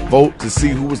rang. Vote to see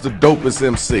who was the dopest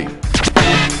MC.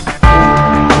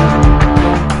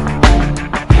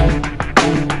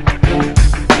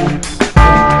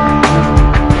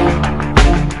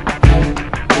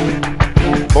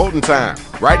 Voting time,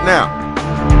 right now.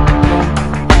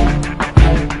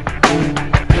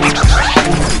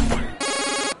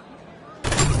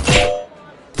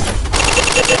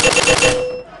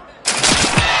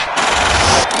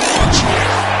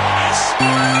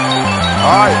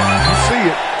 Alright, you see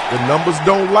it. The numbers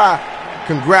don't lie.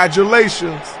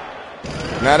 Congratulations.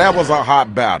 Now that was a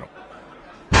hot battle.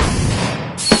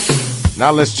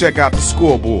 Now let's check out the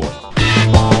scoreboard.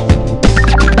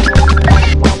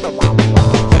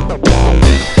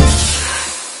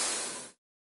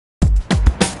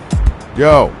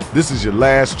 Yo, this is your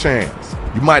last chance.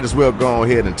 You might as well go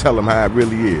ahead and tell him how it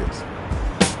really is.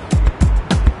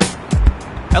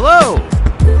 Hello!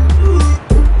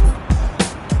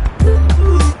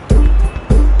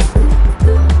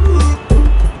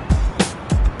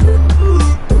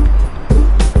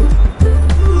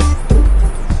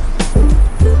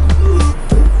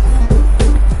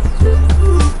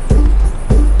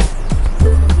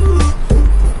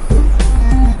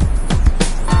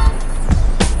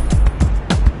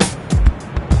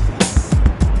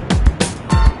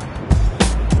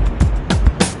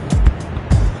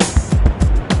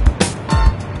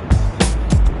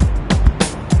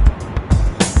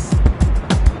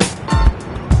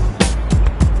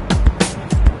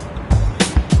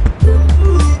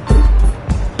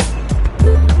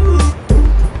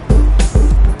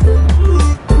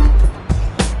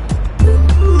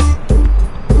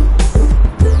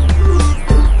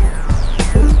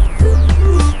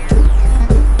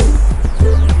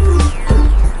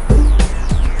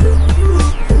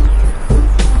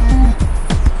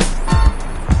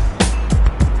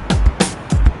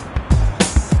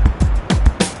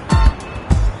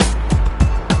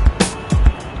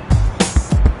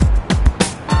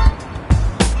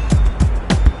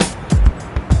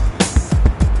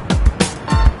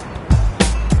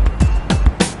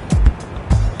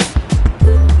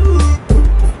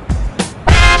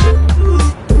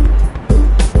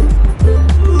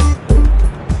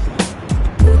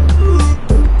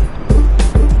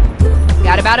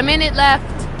 About a minute left.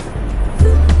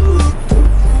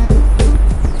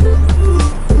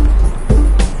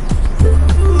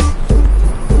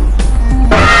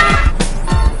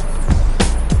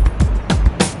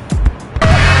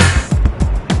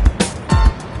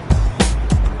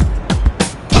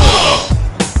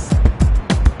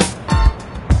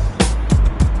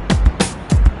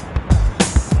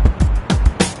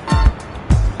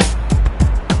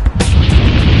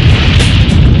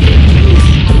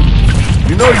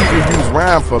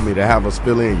 Rhyme for me to have us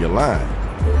fill in your line.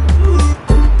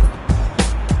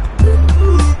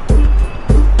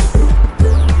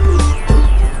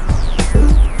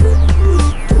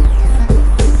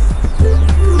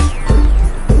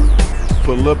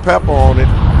 Put a little pepper on it.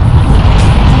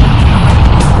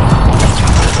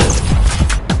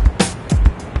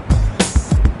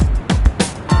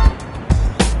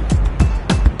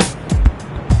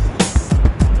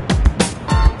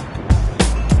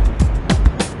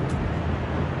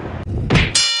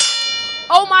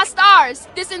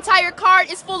 This entire card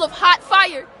is full of hot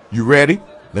fire. You ready?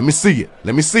 Let me see it.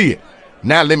 Let me see it.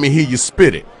 Now let me hear you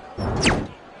spit it.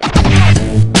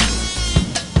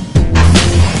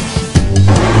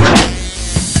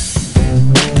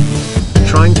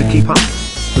 Trying to keep up?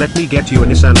 Let me get you a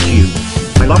Nissan Cube.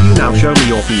 I love you, now show me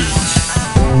your fuse.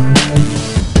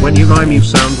 When you rhyme you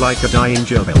sound like a dying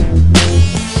gerbil.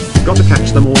 Gotta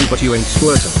catch them all but you ain't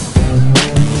Squirtle.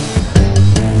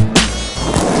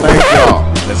 Thank y'all.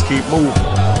 Let's keep moving.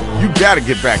 You gotta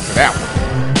get back to that one.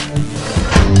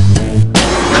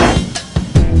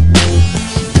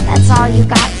 That's all you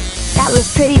got? That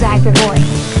was pretty bad, boy.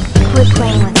 Quit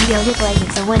playing with me, you look like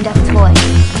it's a wind-up toy.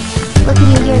 Look at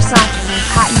you, you're softer than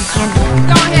cotton candy.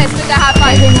 Go ahead, spit the hot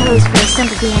fire. Even hose for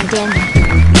sympathy and dandy.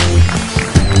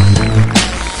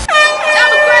 That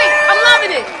was great! I'm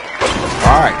loving it!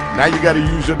 Alright, now you gotta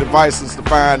use your devices to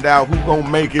find out who gonna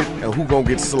make it and who gonna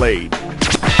get slayed.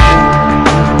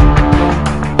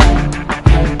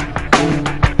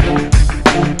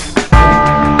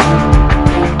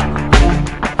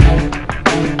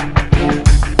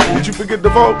 Did you forget to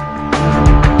vote?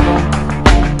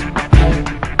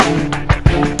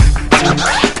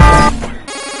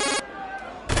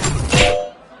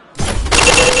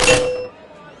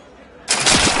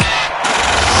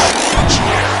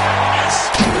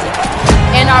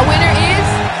 And our winner is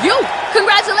you!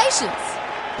 Congratulations!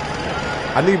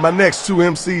 I need my next two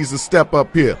MCs to step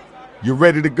up here. You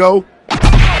ready to go?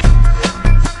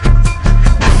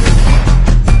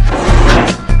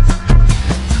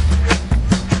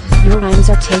 Your rhymes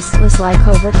are tasteless like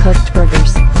overcooked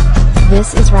burgers.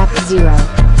 This is Rap Zero.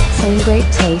 Same great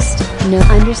taste, no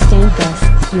understand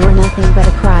this, you're nothing but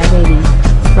a crybaby.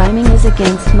 Rhyming is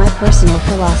against my personal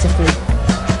philosophy.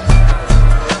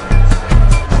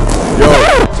 Yo,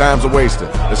 time's a wasting.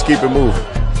 Let's keep it moving.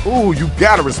 Ooh, you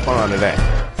gotta respond to that.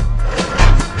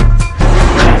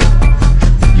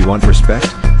 You want respect?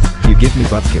 You give me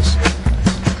butt kiss.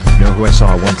 Know who I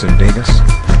saw once in Vegas?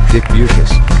 Dick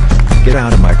Bucus. Get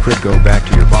out of my crib, go back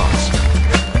to your boss.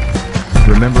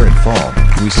 Remember in fall,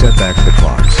 we set back the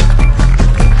clocks.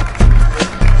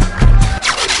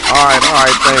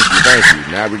 Alright, thank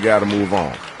you. Now we gotta move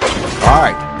on.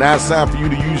 Alright, now it's time for you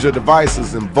to use your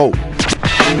devices and vote.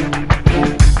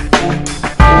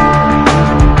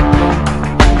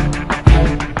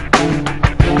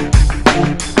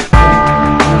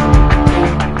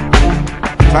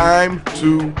 Time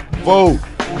to vote.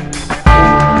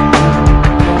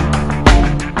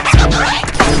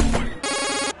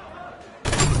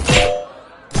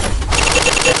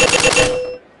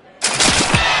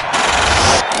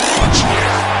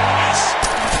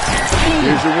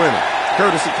 Here's your winner.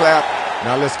 Courtesy clap.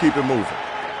 Now let's keep it moving.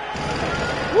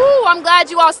 Woo, I'm glad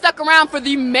you all stuck around for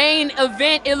the main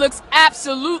event. It looks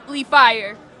absolutely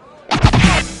fire.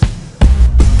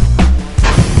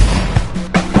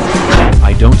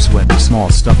 I don't sweat the small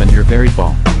stuff and your very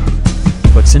ball.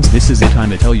 But since this is a time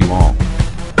to tell you all.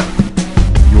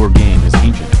 Your game is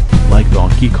ancient, like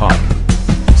Donkey Kong.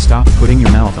 Stop putting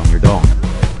your mouth on your dog.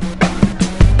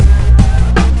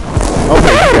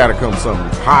 Okay, you gotta come something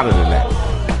hotter than that.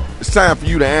 It's time for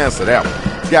you to answer that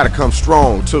one. You gotta come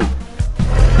strong, too.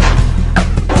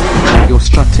 You're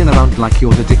strutting around like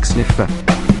you're the dick sniffer.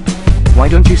 Why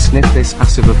don't you sniff this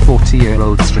ass of a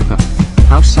 40-year-old stripper?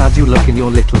 How sad you look in your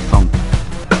little thong.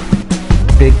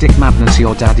 Big dick madness,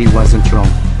 your daddy wasn't wrong.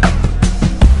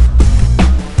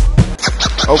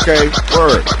 Okay,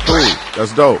 word, cool,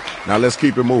 that's dope. Now let's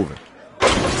keep it moving.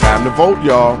 Time to vote,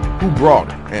 y'all. Who brought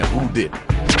it and who didn't?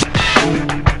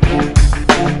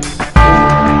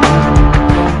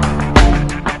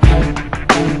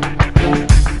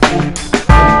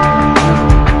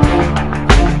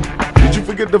 Did you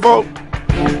forget to vote?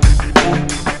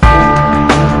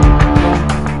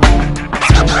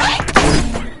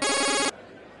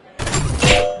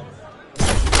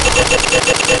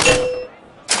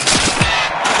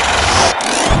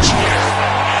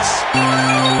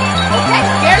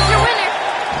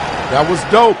 That was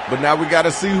dope, but now we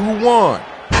gotta see who won.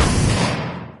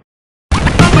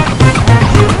 Nice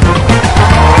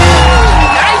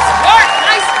work,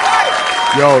 nice work.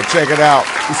 Yo, check it out.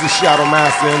 This is Shadow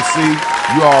Master MC.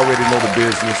 You already know the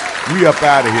business. We up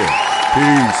out of here.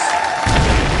 Peace.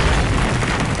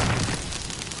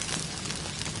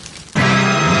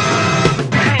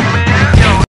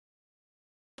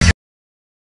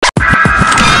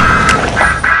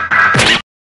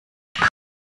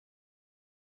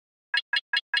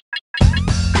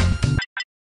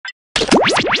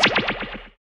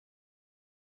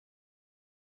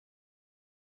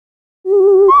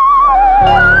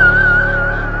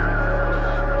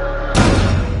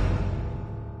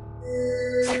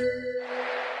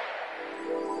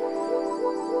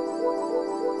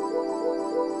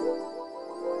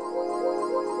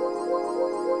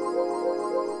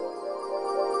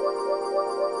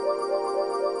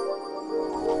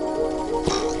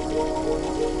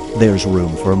 There's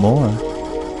room for more.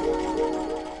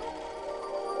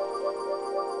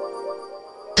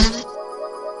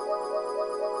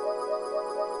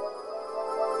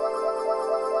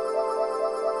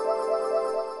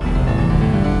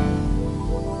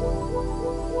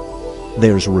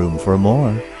 There's room for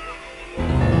more.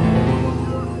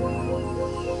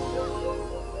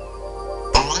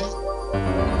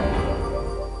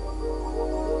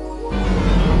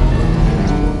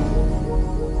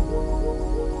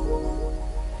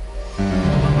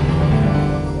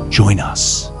 Join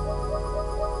us.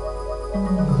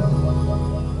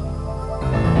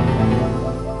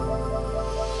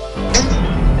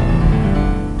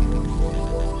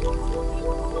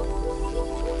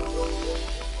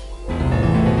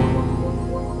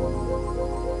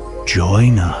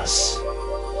 Join us.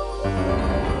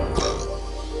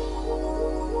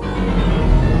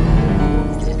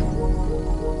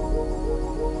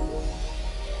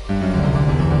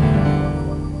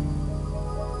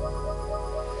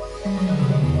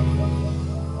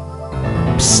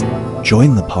 Psst,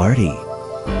 join the party.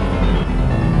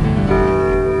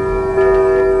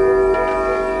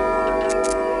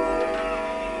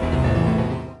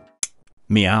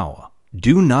 Meow.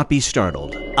 Do not be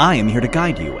startled. I am here to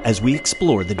guide you as we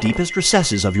explore the deepest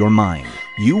recesses of your mind.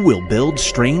 You will build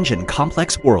strange and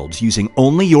complex worlds using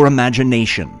only your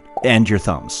imagination and your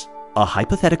thumbs. A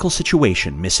hypothetical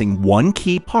situation missing one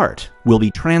key part will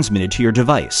be transmitted to your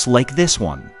device, like this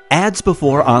one. Ads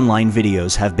before online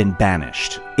videos have been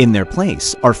banished. In their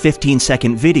place are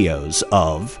 15-second videos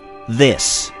of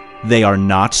this. They are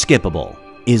not skippable.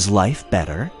 Is life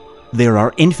better? There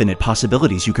are infinite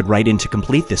possibilities you could write in to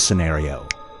complete this scenario.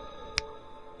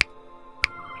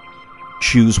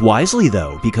 Choose wisely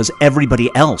though, because everybody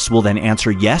else will then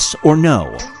answer yes or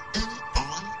no.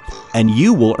 And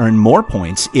you will earn more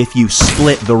points if you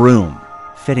split the room.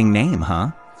 Fitting name,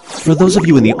 huh? For those of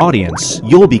you in the audience,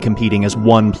 you'll be competing as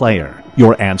one player.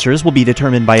 Your answers will be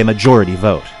determined by a majority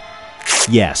vote.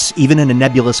 Yes, even in a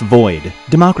nebulous void,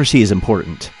 democracy is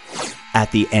important.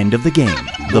 At the end of the game,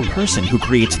 the person who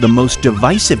creates the most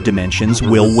divisive dimensions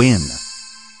will win.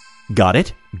 Got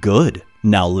it? Good.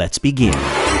 Now let's begin.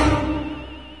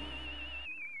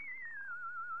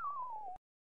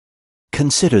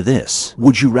 Consider this.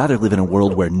 Would you rather live in a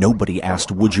world where nobody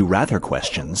asked would you rather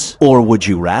questions? Or would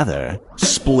you rather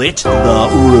split the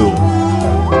room?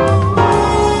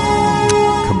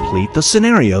 Complete the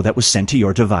scenario that was sent to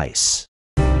your device.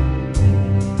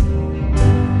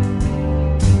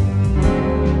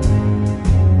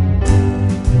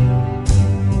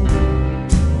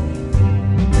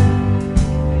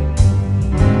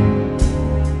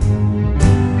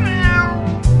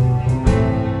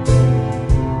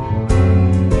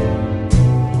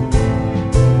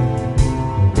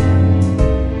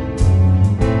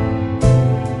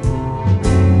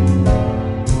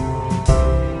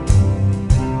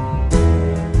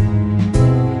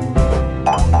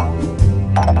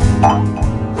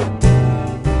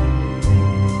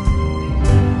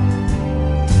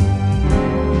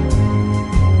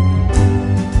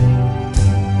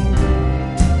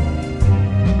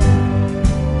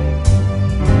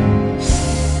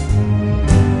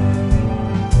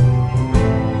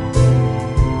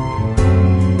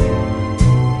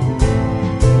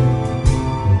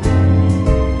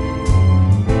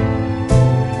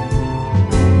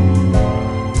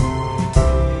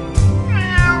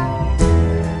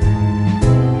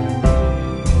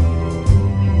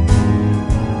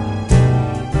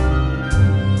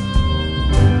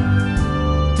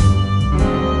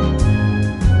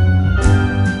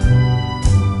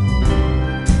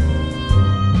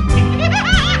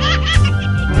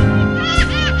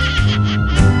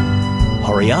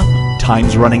 Hurry up,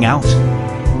 time's running out.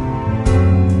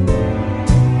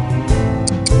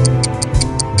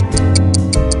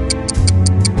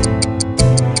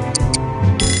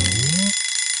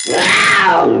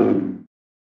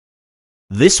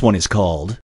 This one is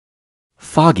called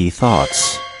Foggy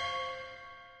Thoughts.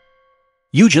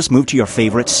 You just moved to your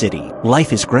favorite city.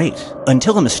 Life is great.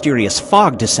 Until a mysterious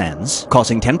fog descends,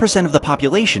 causing 10% of the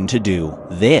population to do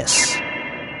this.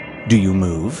 Do you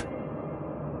move?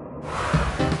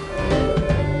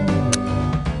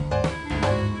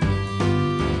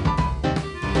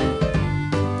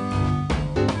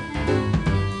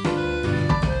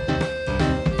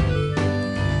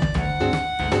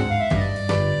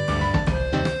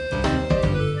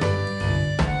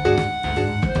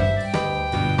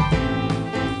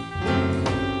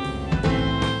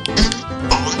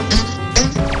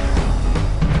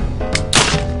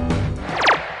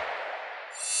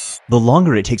 The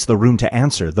longer it takes the room to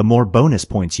answer, the more bonus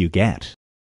points you get.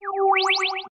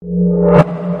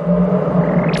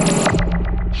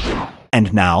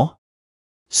 And now,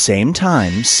 same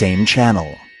time, same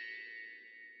channel.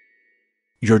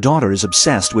 Your daughter is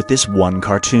obsessed with this one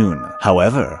cartoon.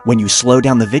 However, when you slow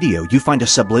down the video, you find a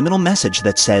subliminal message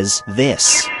that says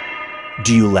this.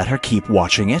 Do you let her keep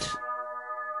watching it?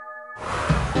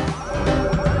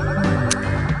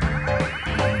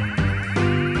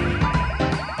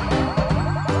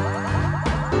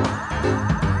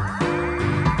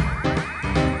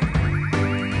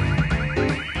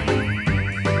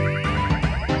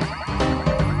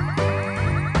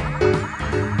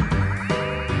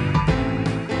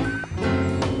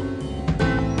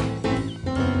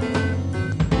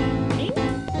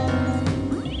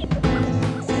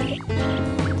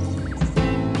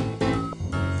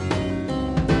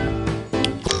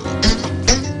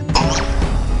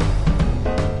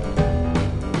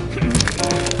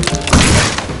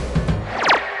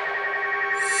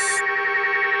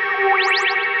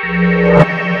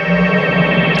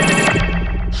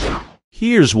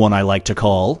 Here's one I like to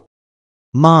call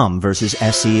Mom versus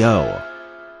SEO.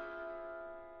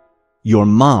 Your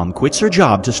mom quits her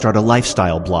job to start a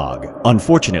lifestyle blog.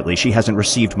 Unfortunately, she hasn't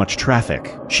received much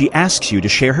traffic. She asks you to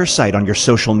share her site on your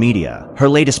social media. Her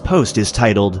latest post is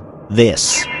titled,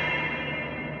 This.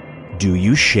 Do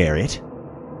you share it?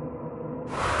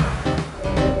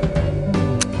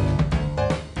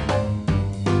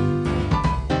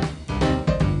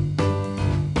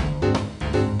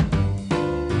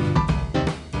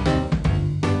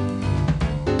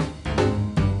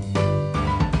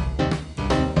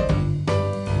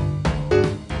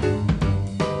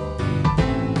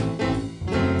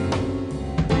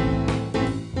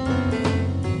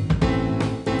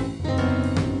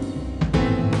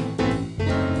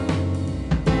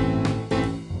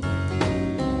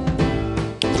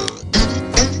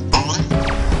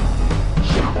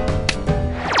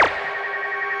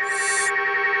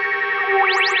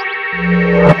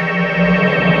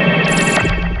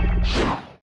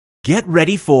 Get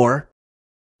ready for...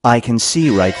 I can see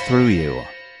right through you.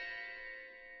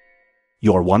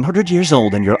 You're 100 years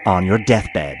old and you're on your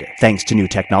deathbed. Thanks to new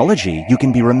technology, you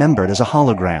can be remembered as a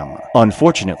hologram.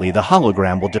 Unfortunately, the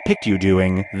hologram will depict you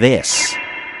doing this.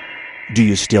 Do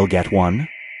you still get one?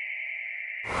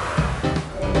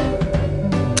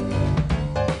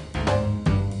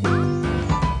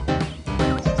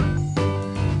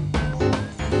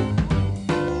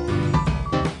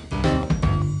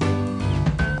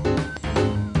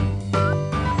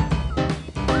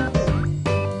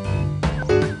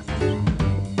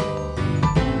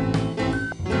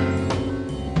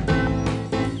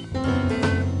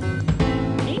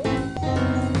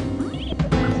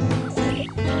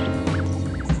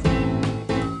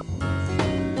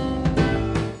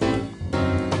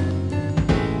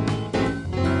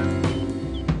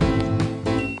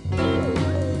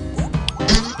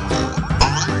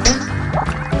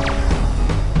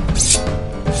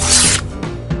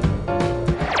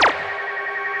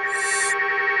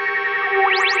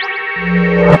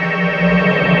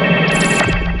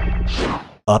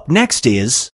 Up next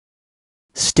is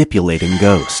stipulating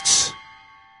ghosts.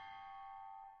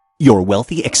 Your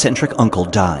wealthy, eccentric uncle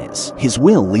dies. His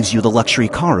will leaves you the luxury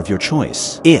car of your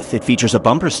choice, if it features a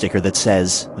bumper sticker that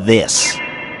says, this.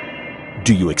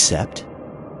 Do you accept?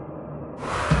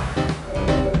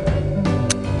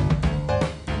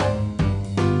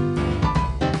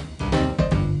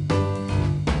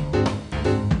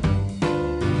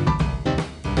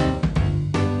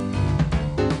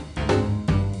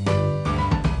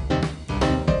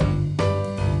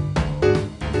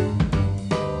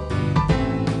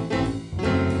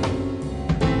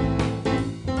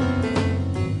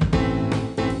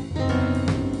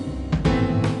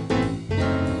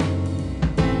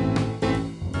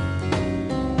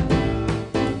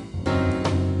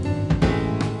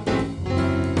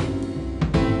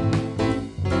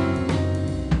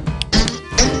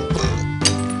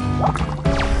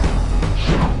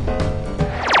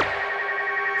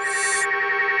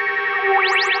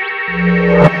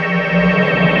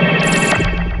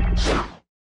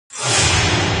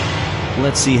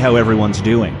 Let's see how everyone's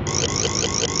doing.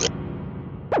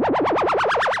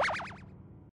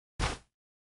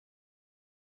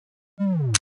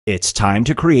 It's time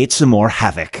to create some more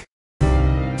havoc.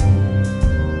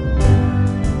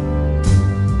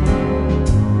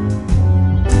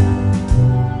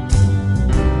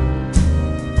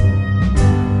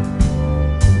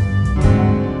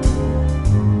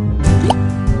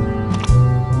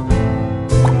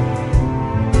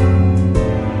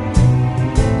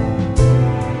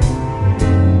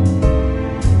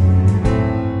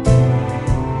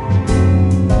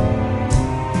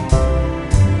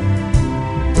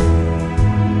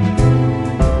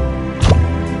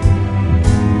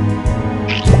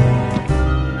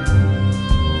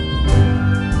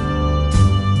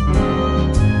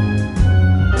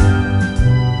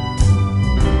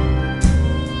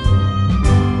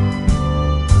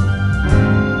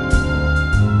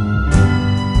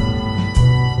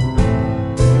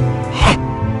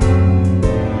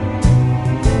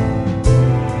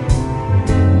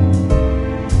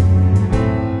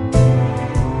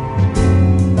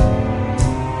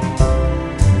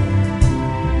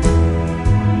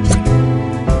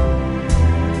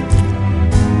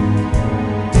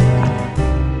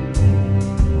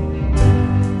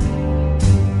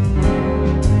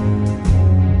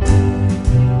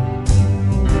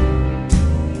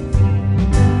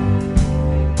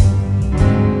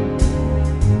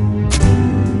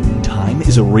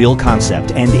 Is a real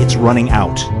concept, and it's running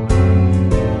out.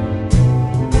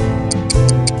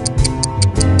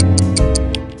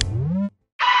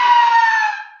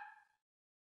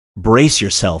 Brace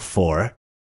yourself for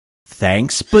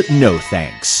thanks, but no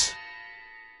thanks.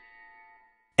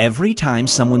 Every time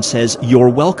someone says you're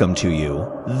welcome to you,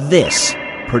 this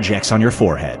projects on your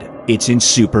forehead. It's in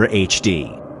Super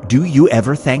HD. Do you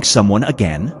ever thank someone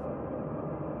again?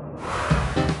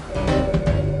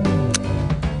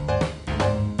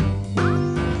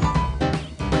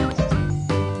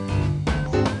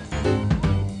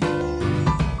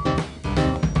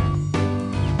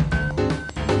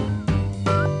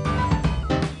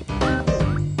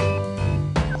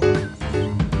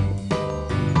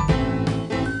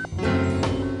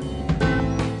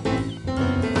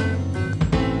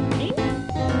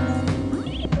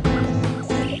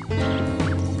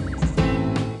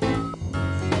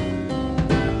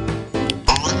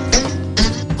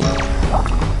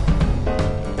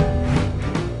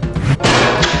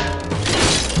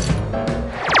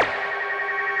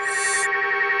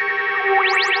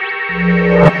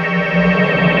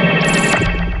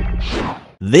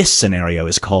 This scenario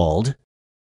is called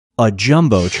a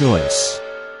jumbo choice.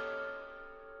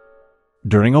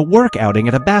 During a work outing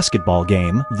at a basketball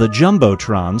game, the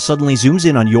Jumbotron suddenly zooms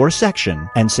in on your section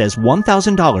and says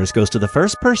 $1,000 goes to the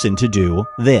first person to do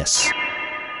this.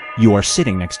 You are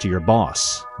sitting next to your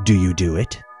boss. Do you do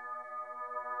it?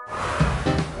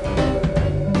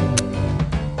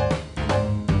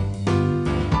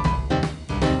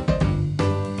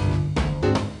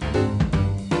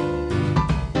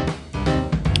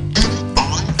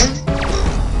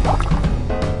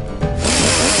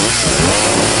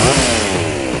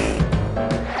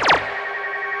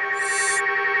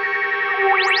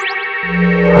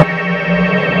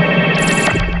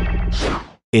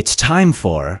 It's time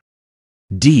for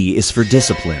D is for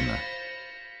discipline.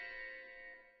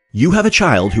 You have a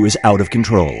child who is out of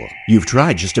control. You've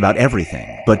tried just about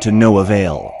everything, but to no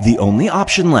avail. The only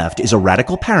option left is a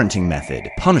radical parenting method,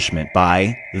 punishment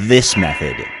by this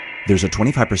method. There's a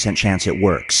 25% chance it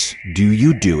works. Do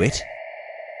you do it?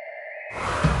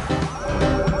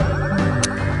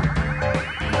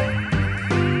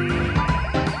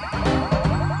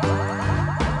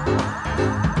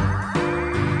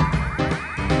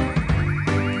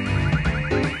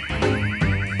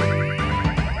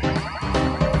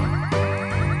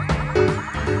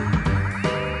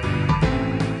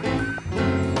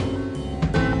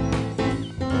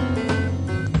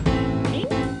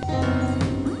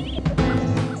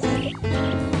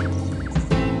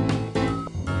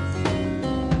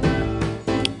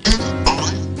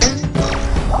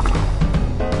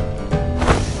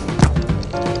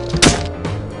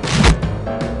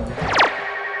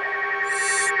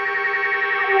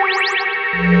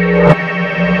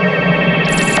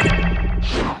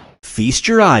 Feast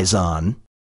your eyes on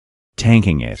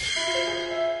tanking it.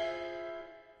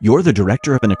 You're the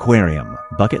director of an aquarium.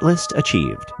 Bucket list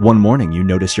achieved. One morning you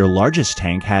notice your largest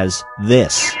tank has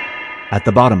this at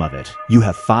the bottom of it. You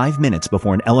have 5 minutes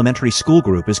before an elementary school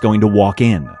group is going to walk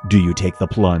in. Do you take the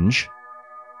plunge?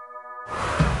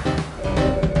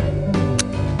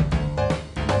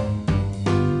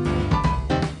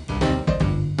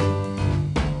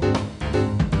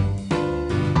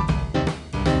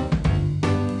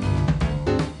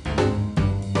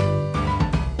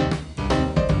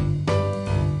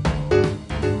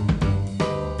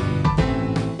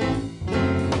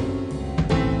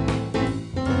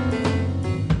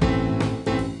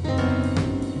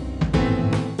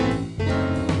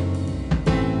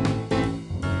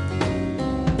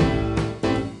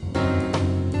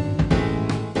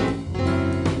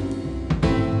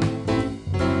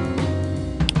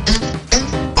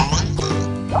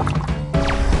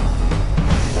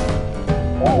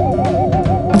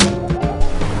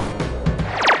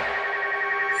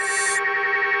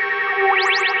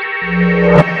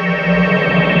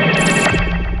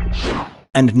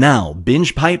 And now,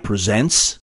 Binge Pipe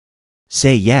presents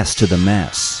Say Yes to the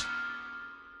Mess.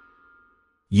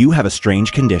 You have a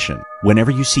strange condition.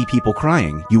 Whenever you see people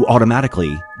crying, you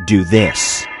automatically do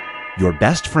this. Your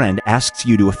best friend asks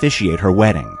you to officiate her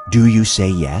wedding. Do you say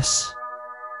yes?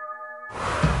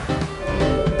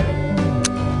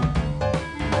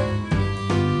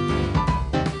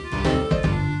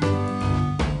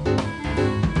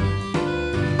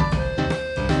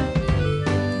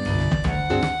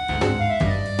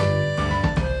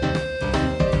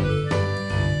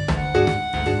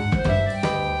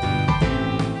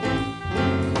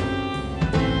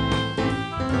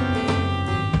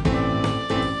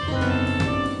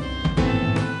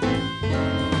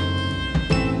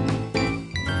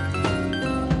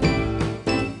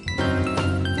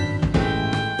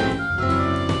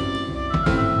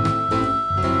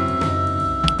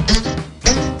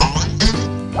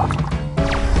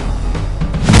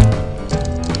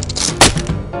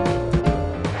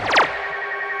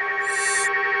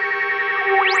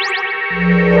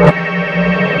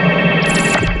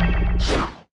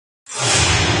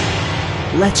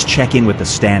 Let's check in with the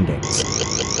standings.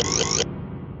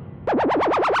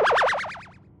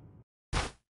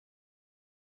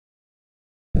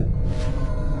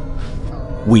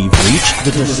 We've reached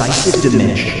the decisive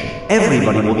diminish.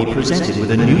 Everybody will be presented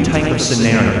with a new type of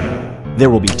scenario. There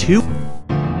will be two.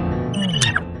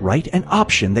 Write an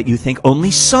option that you think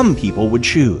only some people would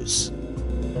choose.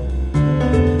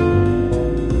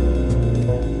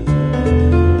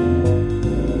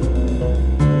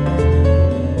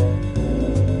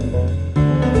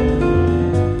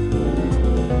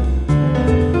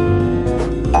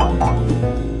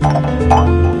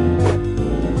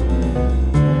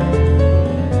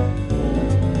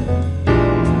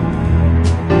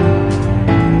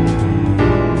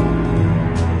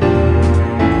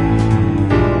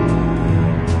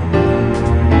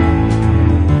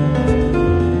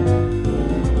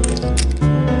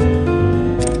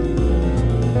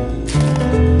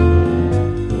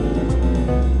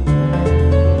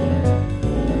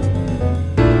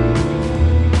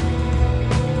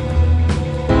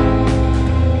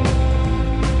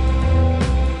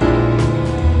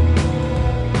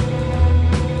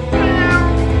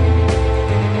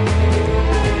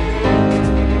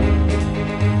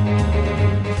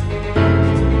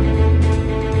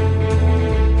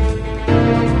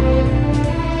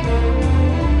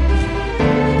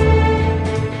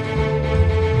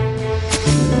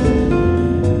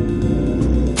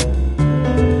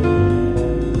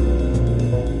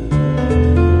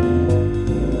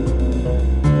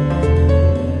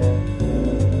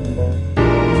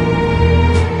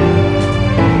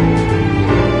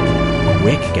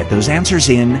 those answers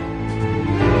in.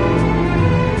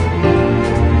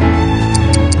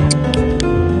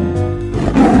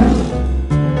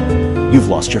 You've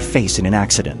lost your face in an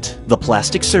accident. The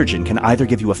plastic surgeon can either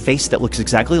give you a face that looks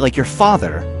exactly like your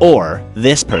father, or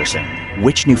this person.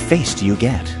 Which new face do you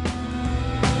get?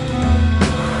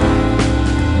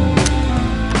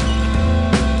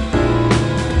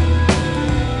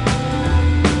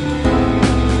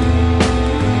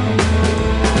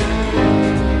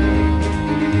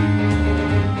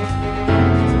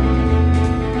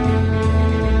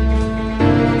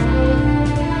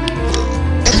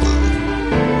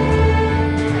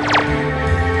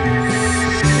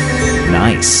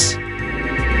 Nice.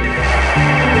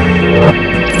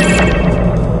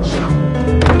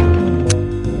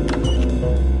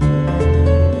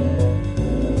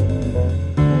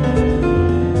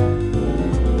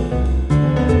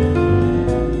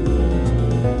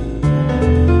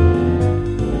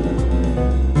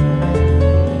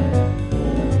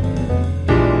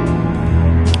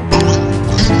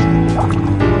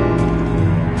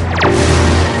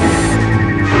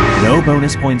 No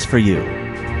bonus points for you.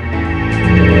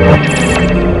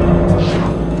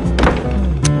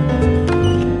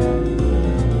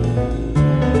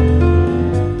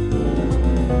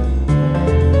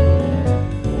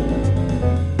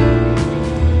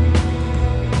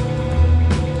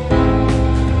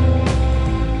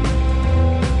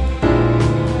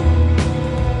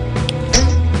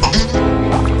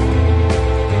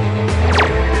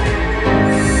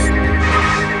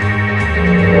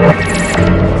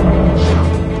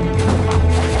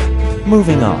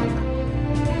 Moving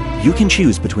on. You can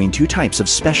choose between two types of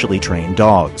specially trained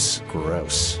dogs.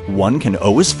 Gross. One can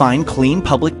always find clean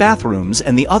public bathrooms,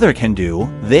 and the other can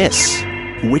do this.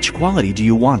 Which quality do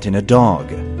you want in a dog?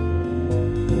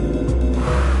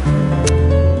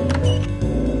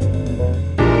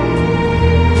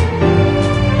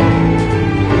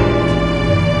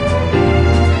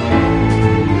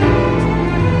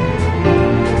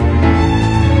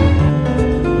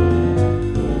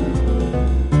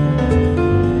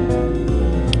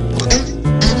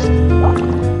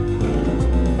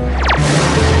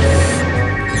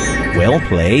 Well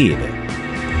played.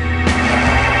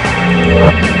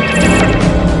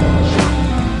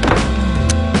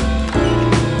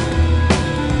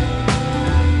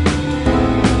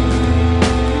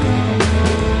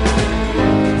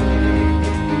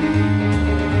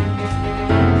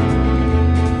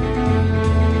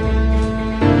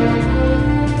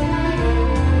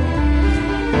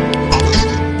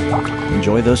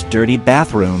 Enjoy those dirty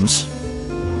bathrooms.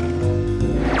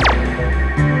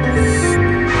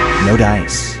 No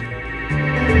dice.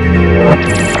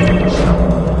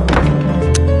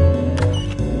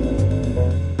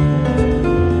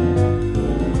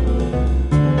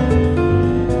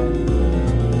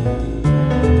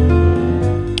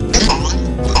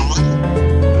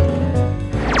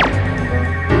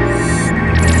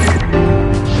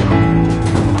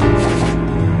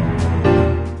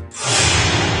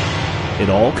 It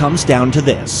all comes down to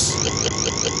this.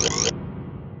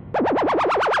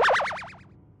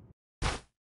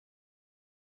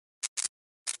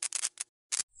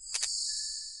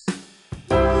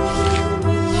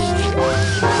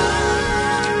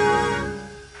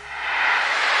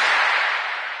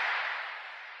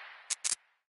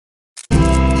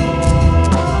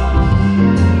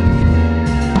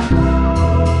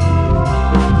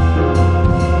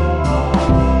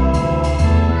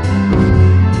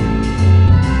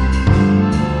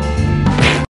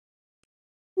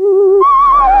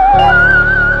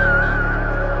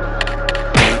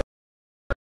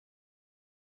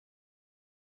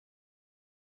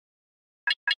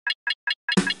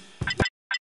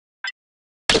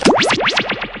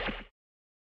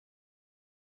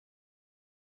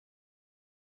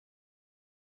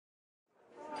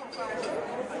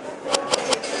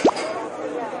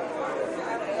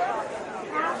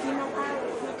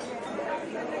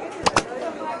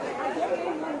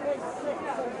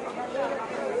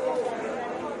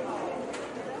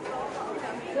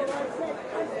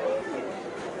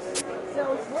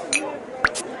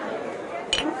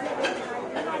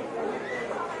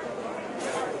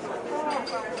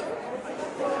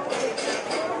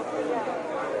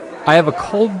 I have a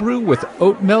cold brew with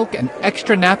oat milk and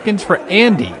extra napkins for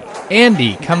Andy.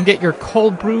 Andy, come get your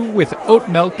cold brew with oat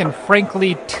milk and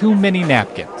frankly, too many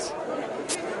napkins.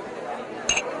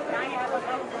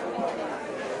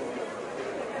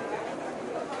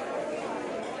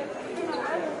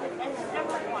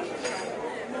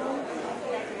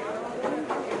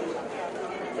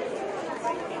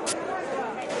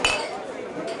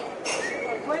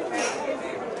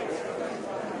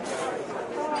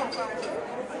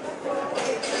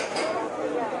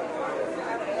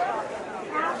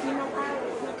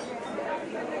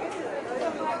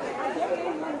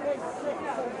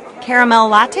 caramel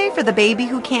latte for the baby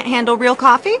who can't handle real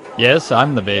coffee? Yes,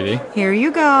 I'm the baby. Here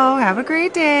you go. Have a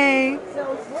great day.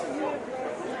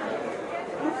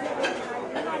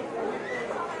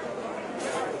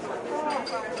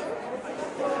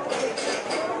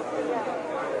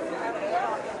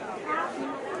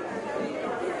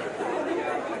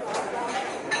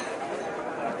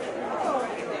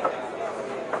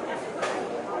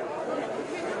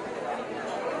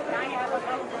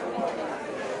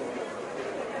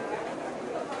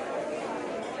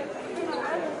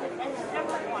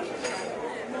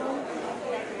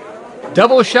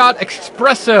 Double shot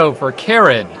espresso for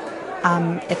Karen.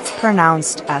 It's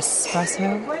pronounced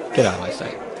espresso. Get out of my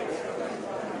sight.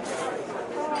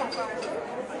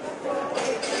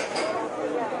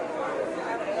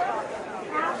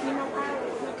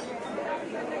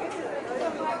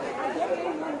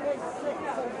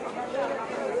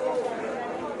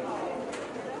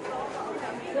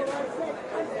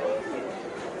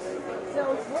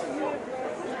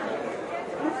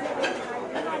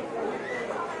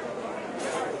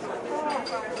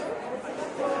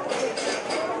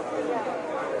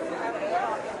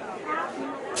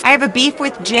 I have a beef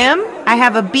with Jim. I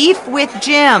have a beef with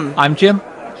Jim. I'm Jim.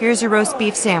 Here's a roast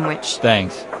beef sandwich.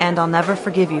 Thanks. And I'll never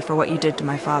forgive you for what you did to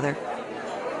my father.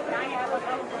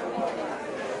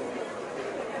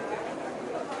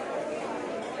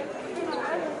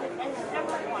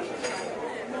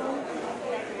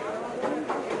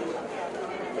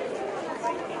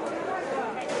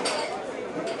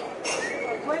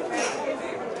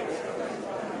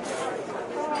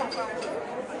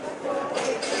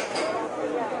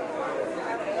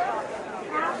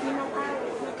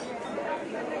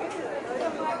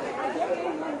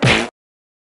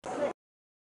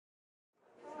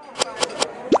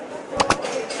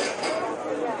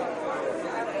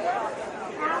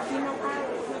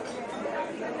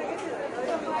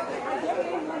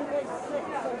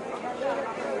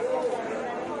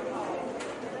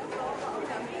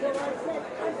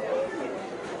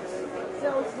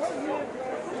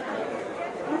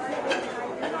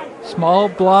 Small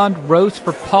blonde roast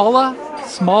for Paula.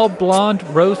 Small blonde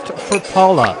roast for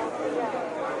Paula.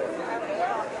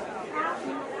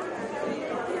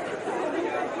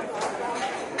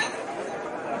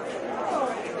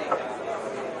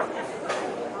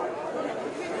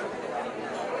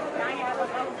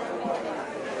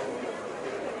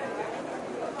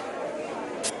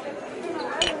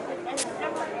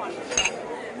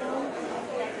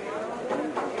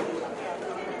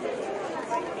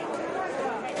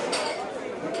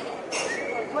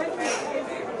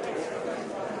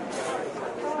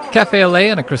 Cafe au lait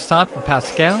and a croissant for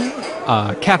Pascal.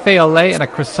 Cafe au lait and a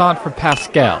croissant for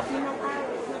Pascal.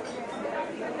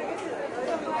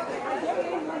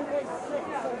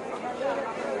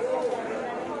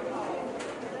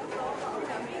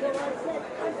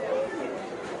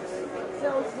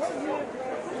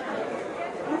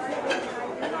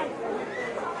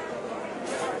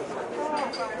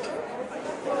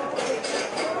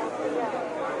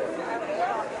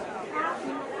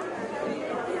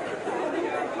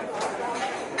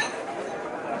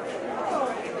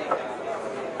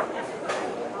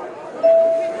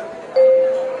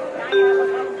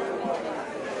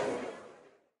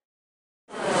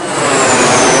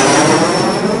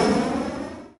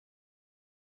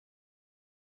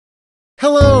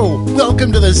 Hello,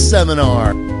 welcome to the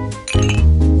seminar.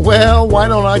 Well, why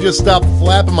don't I just stop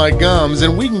flapping my gums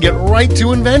and we can get right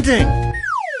to inventing?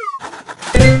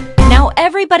 Now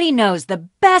everybody knows the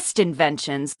best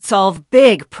inventions solve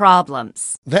big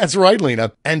problems. That's right,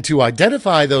 Lena. And to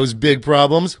identify those big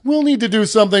problems, we'll need to do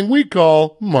something we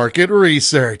call market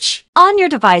research. On your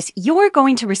device, you're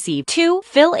going to receive 2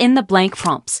 fill-in-the-blank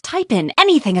prompts. Type in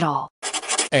anything at all.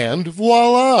 And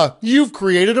voila, you've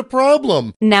created a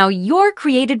problem. Now your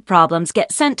created problems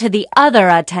get sent to the other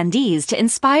attendees to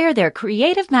inspire their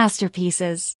creative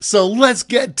masterpieces. So let's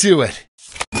get to it.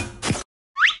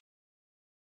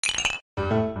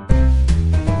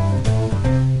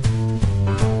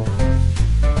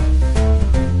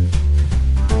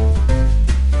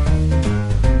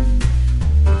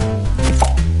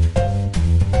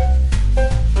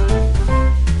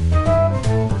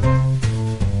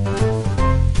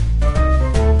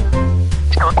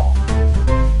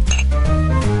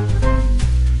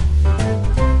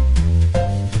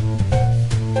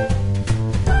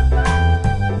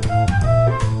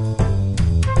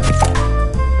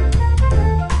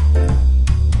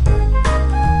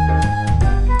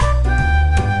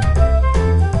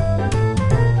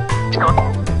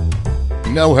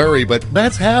 No hurry, but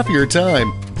that's half your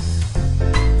time.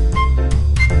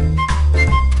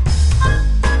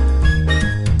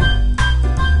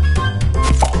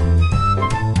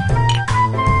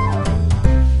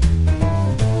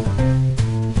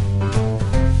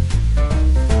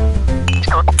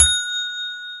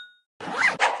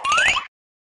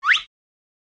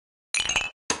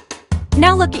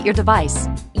 look at your device.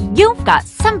 You've got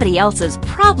somebody else's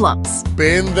problems.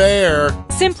 Been there.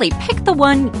 Simply pick the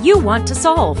one you want to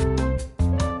solve.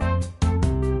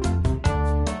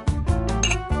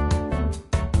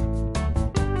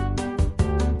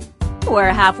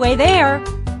 We're halfway there.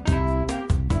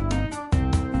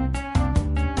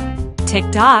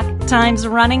 Tick-tock, time's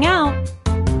running out.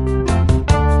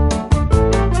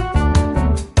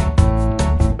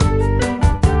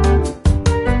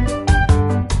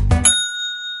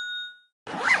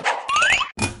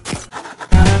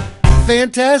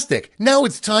 Fantastic! Now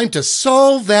it's time to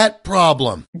solve that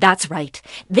problem. That's right.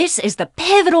 This is the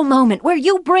pivotal moment where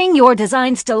you bring your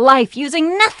designs to life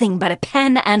using nothing but a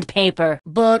pen and paper.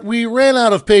 But we ran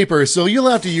out of paper, so you'll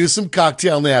have to use some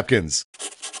cocktail napkins.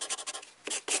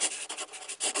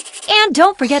 And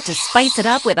don't forget to spice it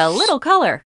up with a little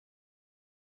color.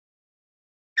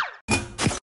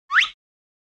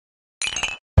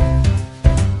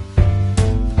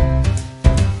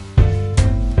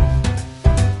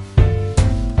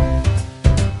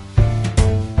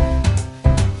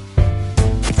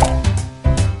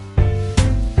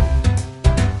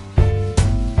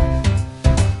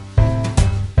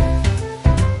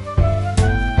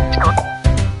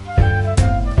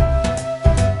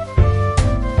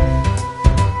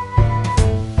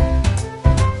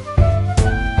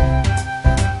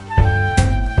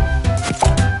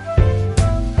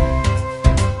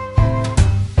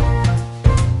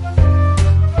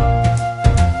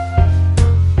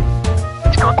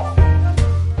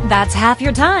 That's half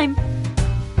your time.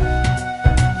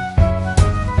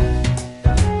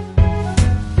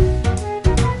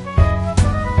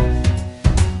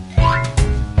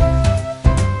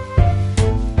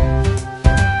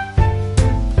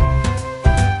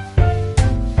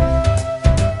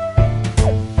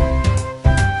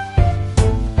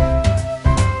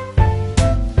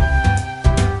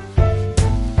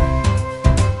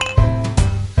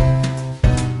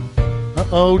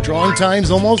 Uh-oh, drawing time's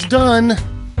almost done.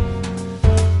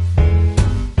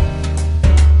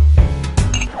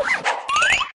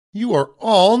 You are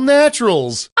all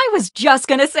naturals. I was just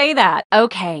gonna say that.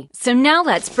 Okay, so now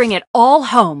let's bring it all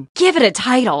home. Give it a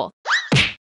title.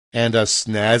 And a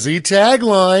snazzy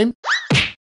tagline.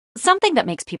 Something that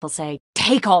makes people say,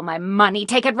 "Take all my money,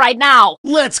 take it right now."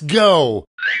 Let's go.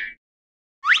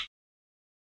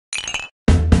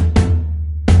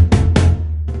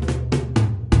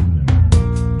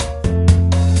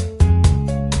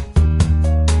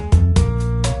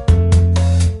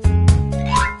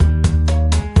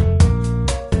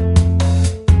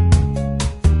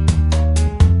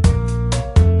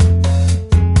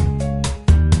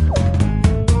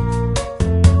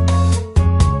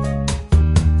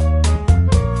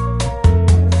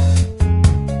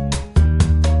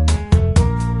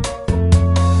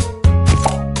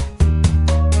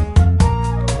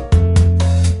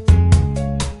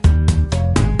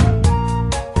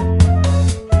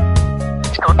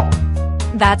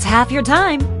 That's half your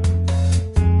time.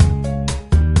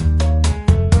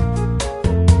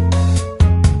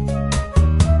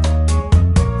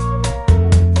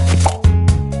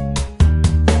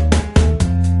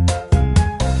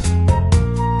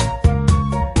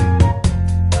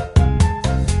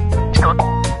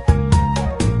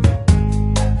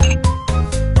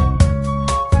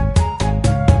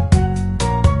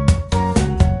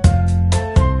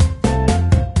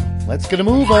 Let's get a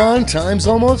move on. Time's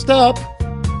almost up.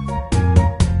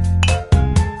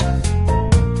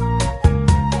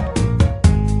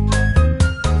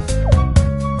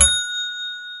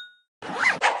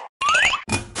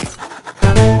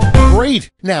 Great!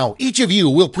 Now, each of you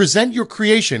will present your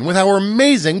creation with our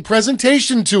amazing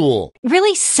presentation tool.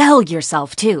 Really sell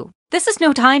yourself, too. This is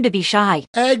no time to be shy.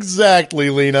 Exactly,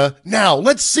 Lena. Now,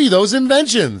 let's see those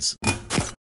inventions.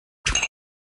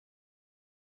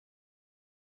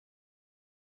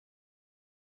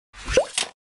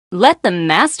 Let the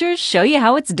masters show you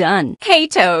how it's done. Hey,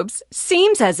 Tobes,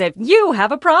 seems as if you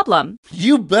have a problem.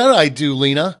 You bet I do,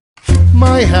 Lena.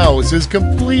 My house is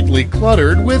completely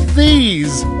cluttered with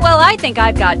these. Well, I think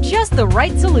I've got just the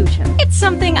right solution. It's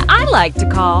something I like to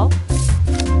call...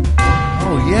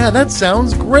 Oh yeah, that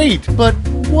sounds great, but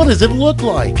what does it look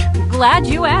like? Glad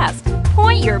you asked.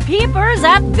 Point your peepers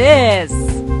at this.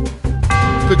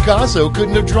 Picasso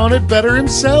couldn't have drawn it better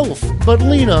himself. But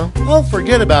Lena, I'll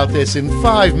forget about this in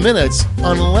 5 minutes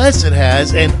unless it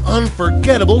has an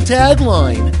unforgettable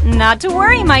tagline. Not to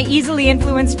worry, my easily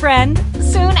influenced friend.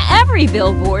 Soon every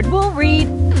billboard will read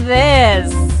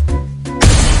this.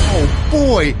 Oh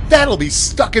boy, that'll be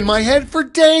stuck in my head for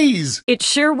days. It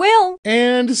sure will.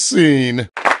 And scene.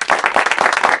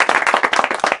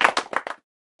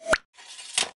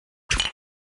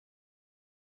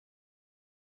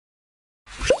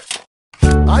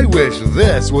 I wish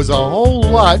this was a whole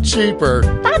lot cheaper.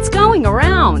 That's going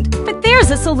around. But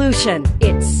there's a solution.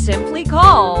 It's simply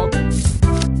called...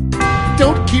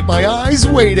 Don't keep my eyes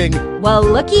waiting. Well,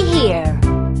 looky here.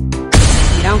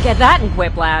 You don't get that in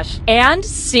Quiplash. And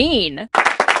scene.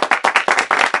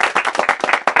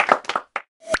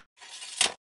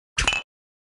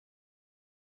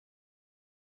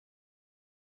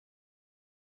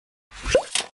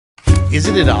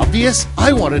 Isn't it obvious?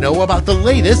 I want to know about the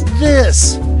latest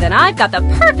this. Then I've got the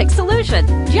perfect solution.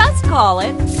 Just call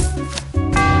it...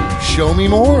 Show me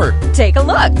more. Take a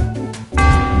look.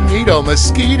 Neato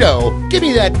Mosquito. Give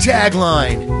me that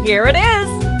tagline. Here it is.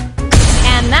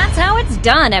 And that's how it's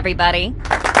done, everybody.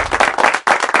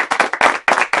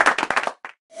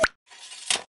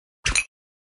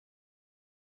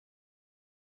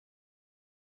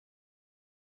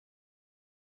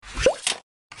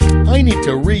 I need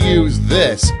to reuse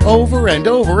this over and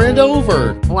over and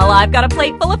over. Well, I've got a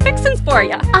plate full of fixins for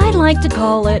you. I'd like to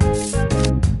call it...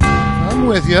 I'm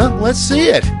with you. Let's see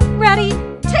it. Ready?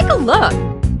 Take a look.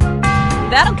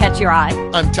 That'll catch your eye.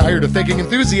 I'm tired of faking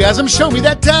enthusiasm. Show me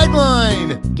that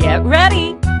tagline. Get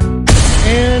ready.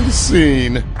 And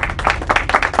scene.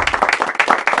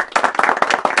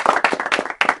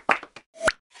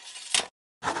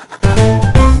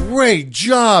 Great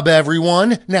job,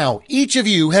 everyone! Now, each of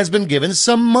you has been given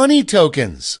some money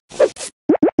tokens.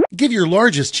 Give your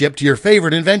largest chip to your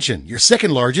favorite invention, your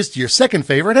second largest to your second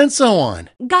favorite, and so on.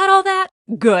 Got all that?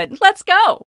 Good. Let's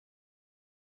go.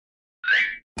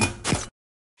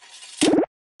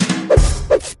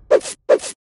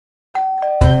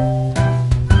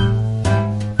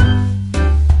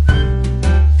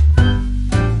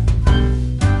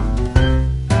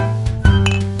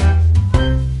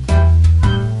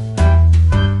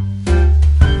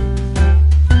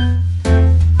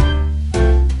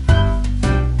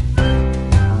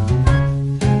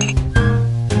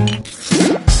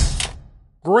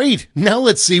 Great! Now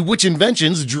let's see which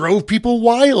inventions drove people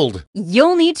wild.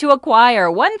 You'll need to acquire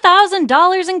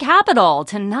 $1,000 in capital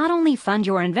to not only fund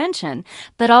your invention,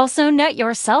 but also net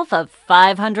yourself a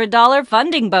 $500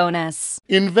 funding bonus.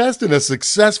 Invest in a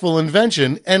successful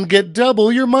invention and get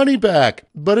double your money back.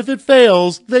 But if it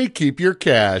fails, they keep your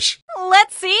cash.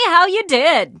 Let's see how you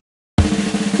did.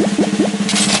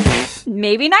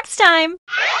 Maybe next time.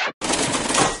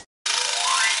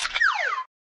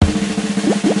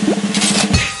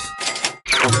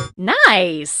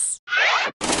 Nice!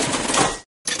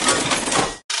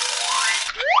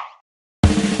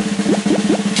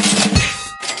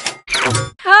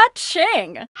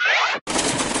 Ka-ching!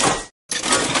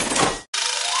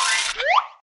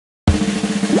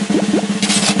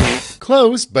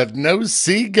 Close, but no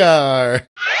cigar.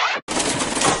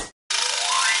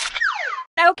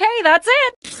 Okay, that's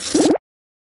it.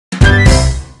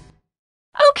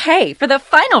 Okay, for the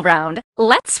final round,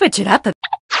 let's switch it up a bit.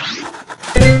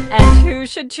 And who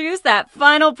should choose that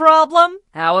final problem?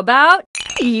 How about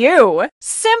you?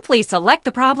 Simply select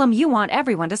the problem you want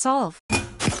everyone to solve.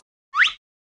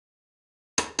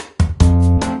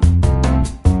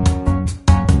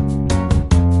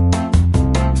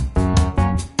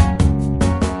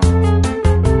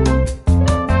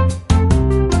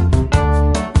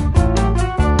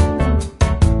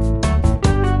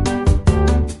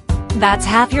 That's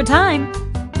half your time.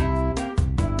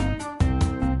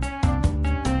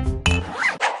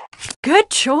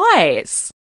 Good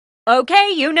choice.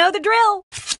 Okay, you know the drill.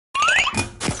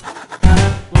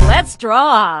 Let's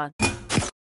draw.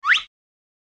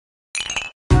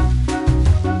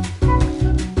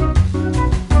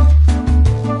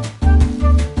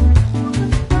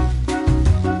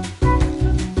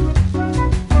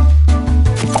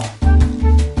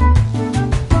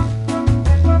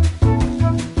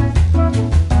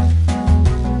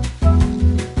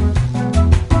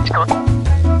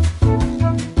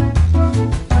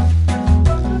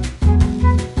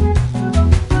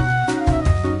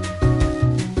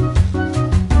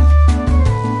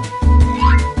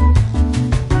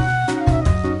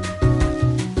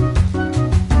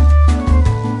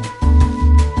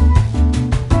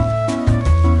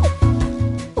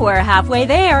 We're halfway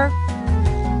there.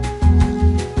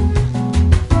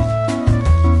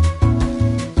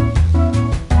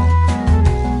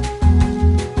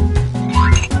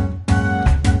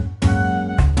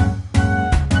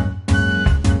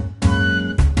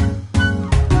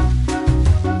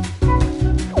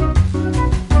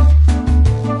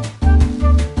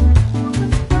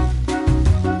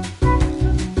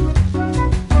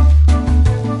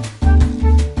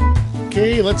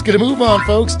 Okay, let's get a move on,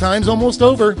 folks. Time's almost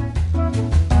over.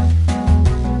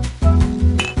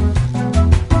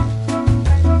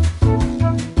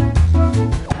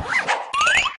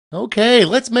 Okay,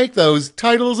 let's make those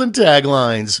titles and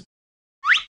taglines.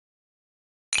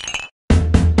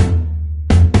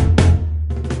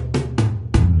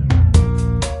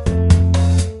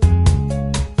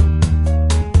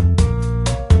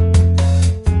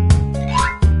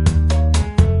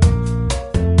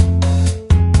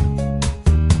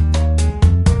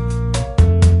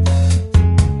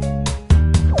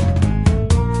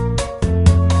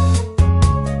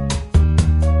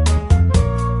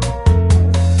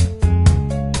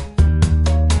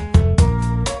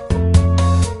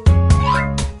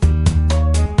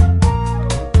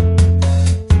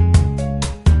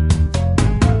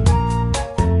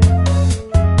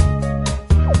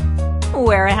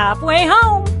 We're halfway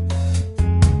home.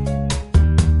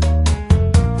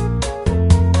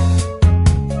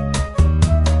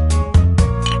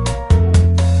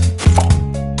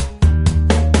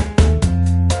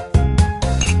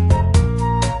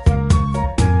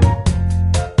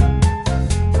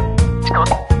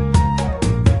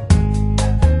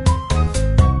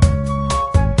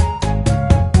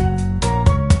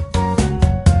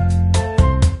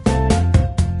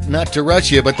 Not to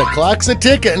rush you, but the clock's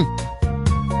a-ticking.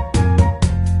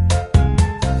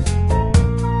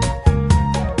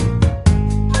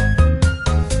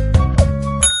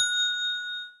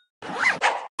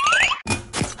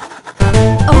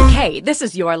 Okay, this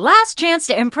is your last chance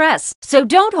to impress, so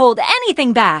don't hold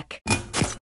anything back.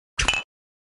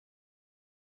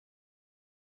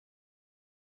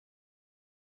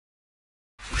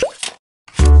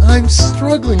 I'm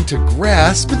struggling to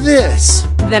grasp this.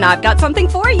 Then I've got something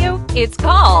for you. It's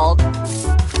called...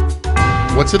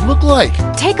 What's it look like?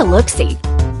 Take a look-see.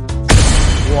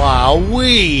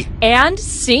 Wowee! And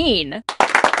scene.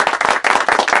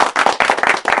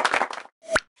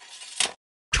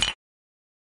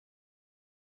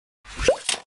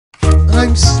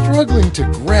 I'm struggling to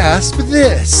grasp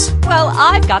this. Well,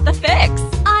 I've got the fix.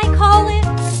 I call it...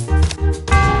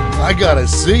 I gotta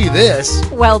see this.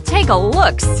 Well, take a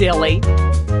look, silly.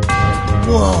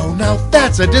 Whoa, now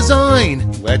that's a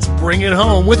design. Let's bring it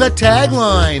home with a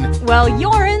tagline. Well,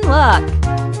 you're in luck.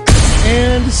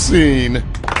 And scene.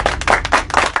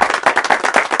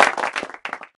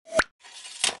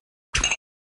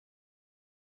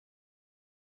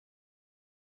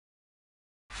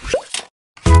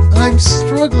 I'm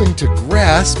struggling to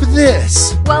grasp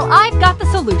this. Well, I've got the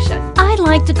solution. I'd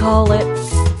like to call it...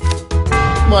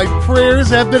 My prayers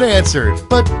have been answered,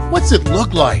 but what's it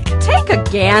look like? Take a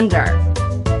gander.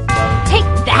 Take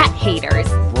that, haters.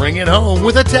 Bring it home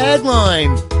with a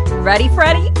tagline. Ready,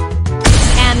 Freddy?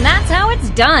 And that's how it's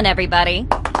done, everybody.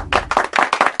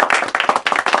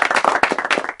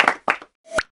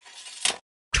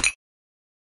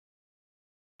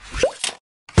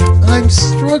 I'm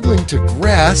struggling to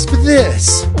grasp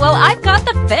this. Well, I've got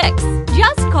the fix.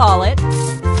 Just call it...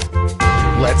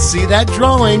 Let's see that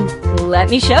drawing.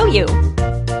 Let me show you.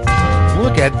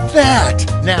 Look at that.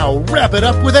 Now wrap it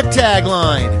up with a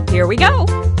tagline. Here we go.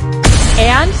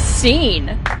 And scene.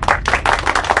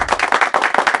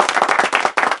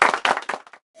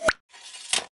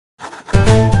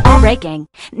 Alright, gang.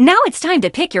 Now it's time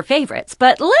to pick your favorites,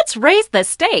 but let's raise the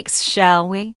stakes, shall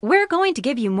we? We're going to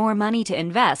give you more money to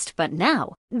invest, but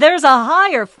now there's a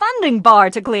higher funding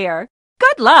bar to clear.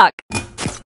 Good luck!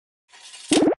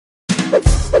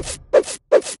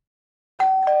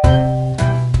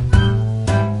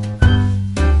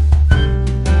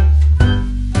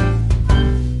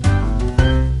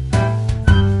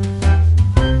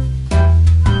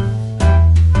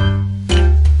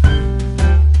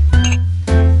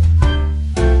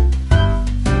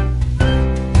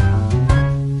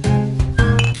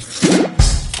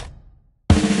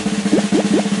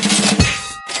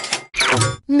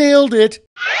 Nailed it.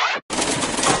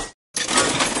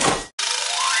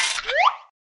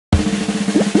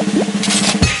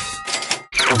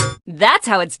 That's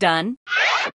how it's done.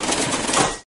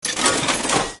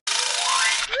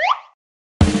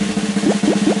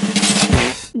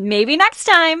 Maybe next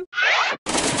time.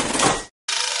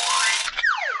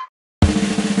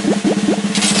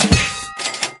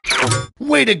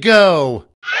 Way to go.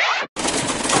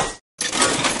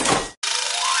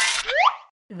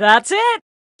 That's it.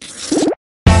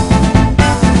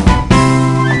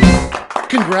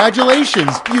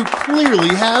 Congratulations, you clearly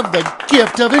have the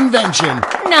gift of invention.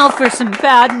 Now for some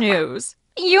bad news.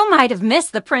 You might have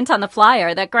missed the print on the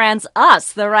flyer that grants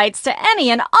us the rights to any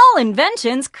and all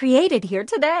inventions created here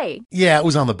today. Yeah, it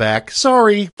was on the back.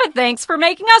 Sorry. But thanks for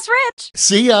making us rich.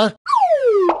 See ya.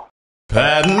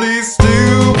 Patently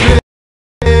stupid.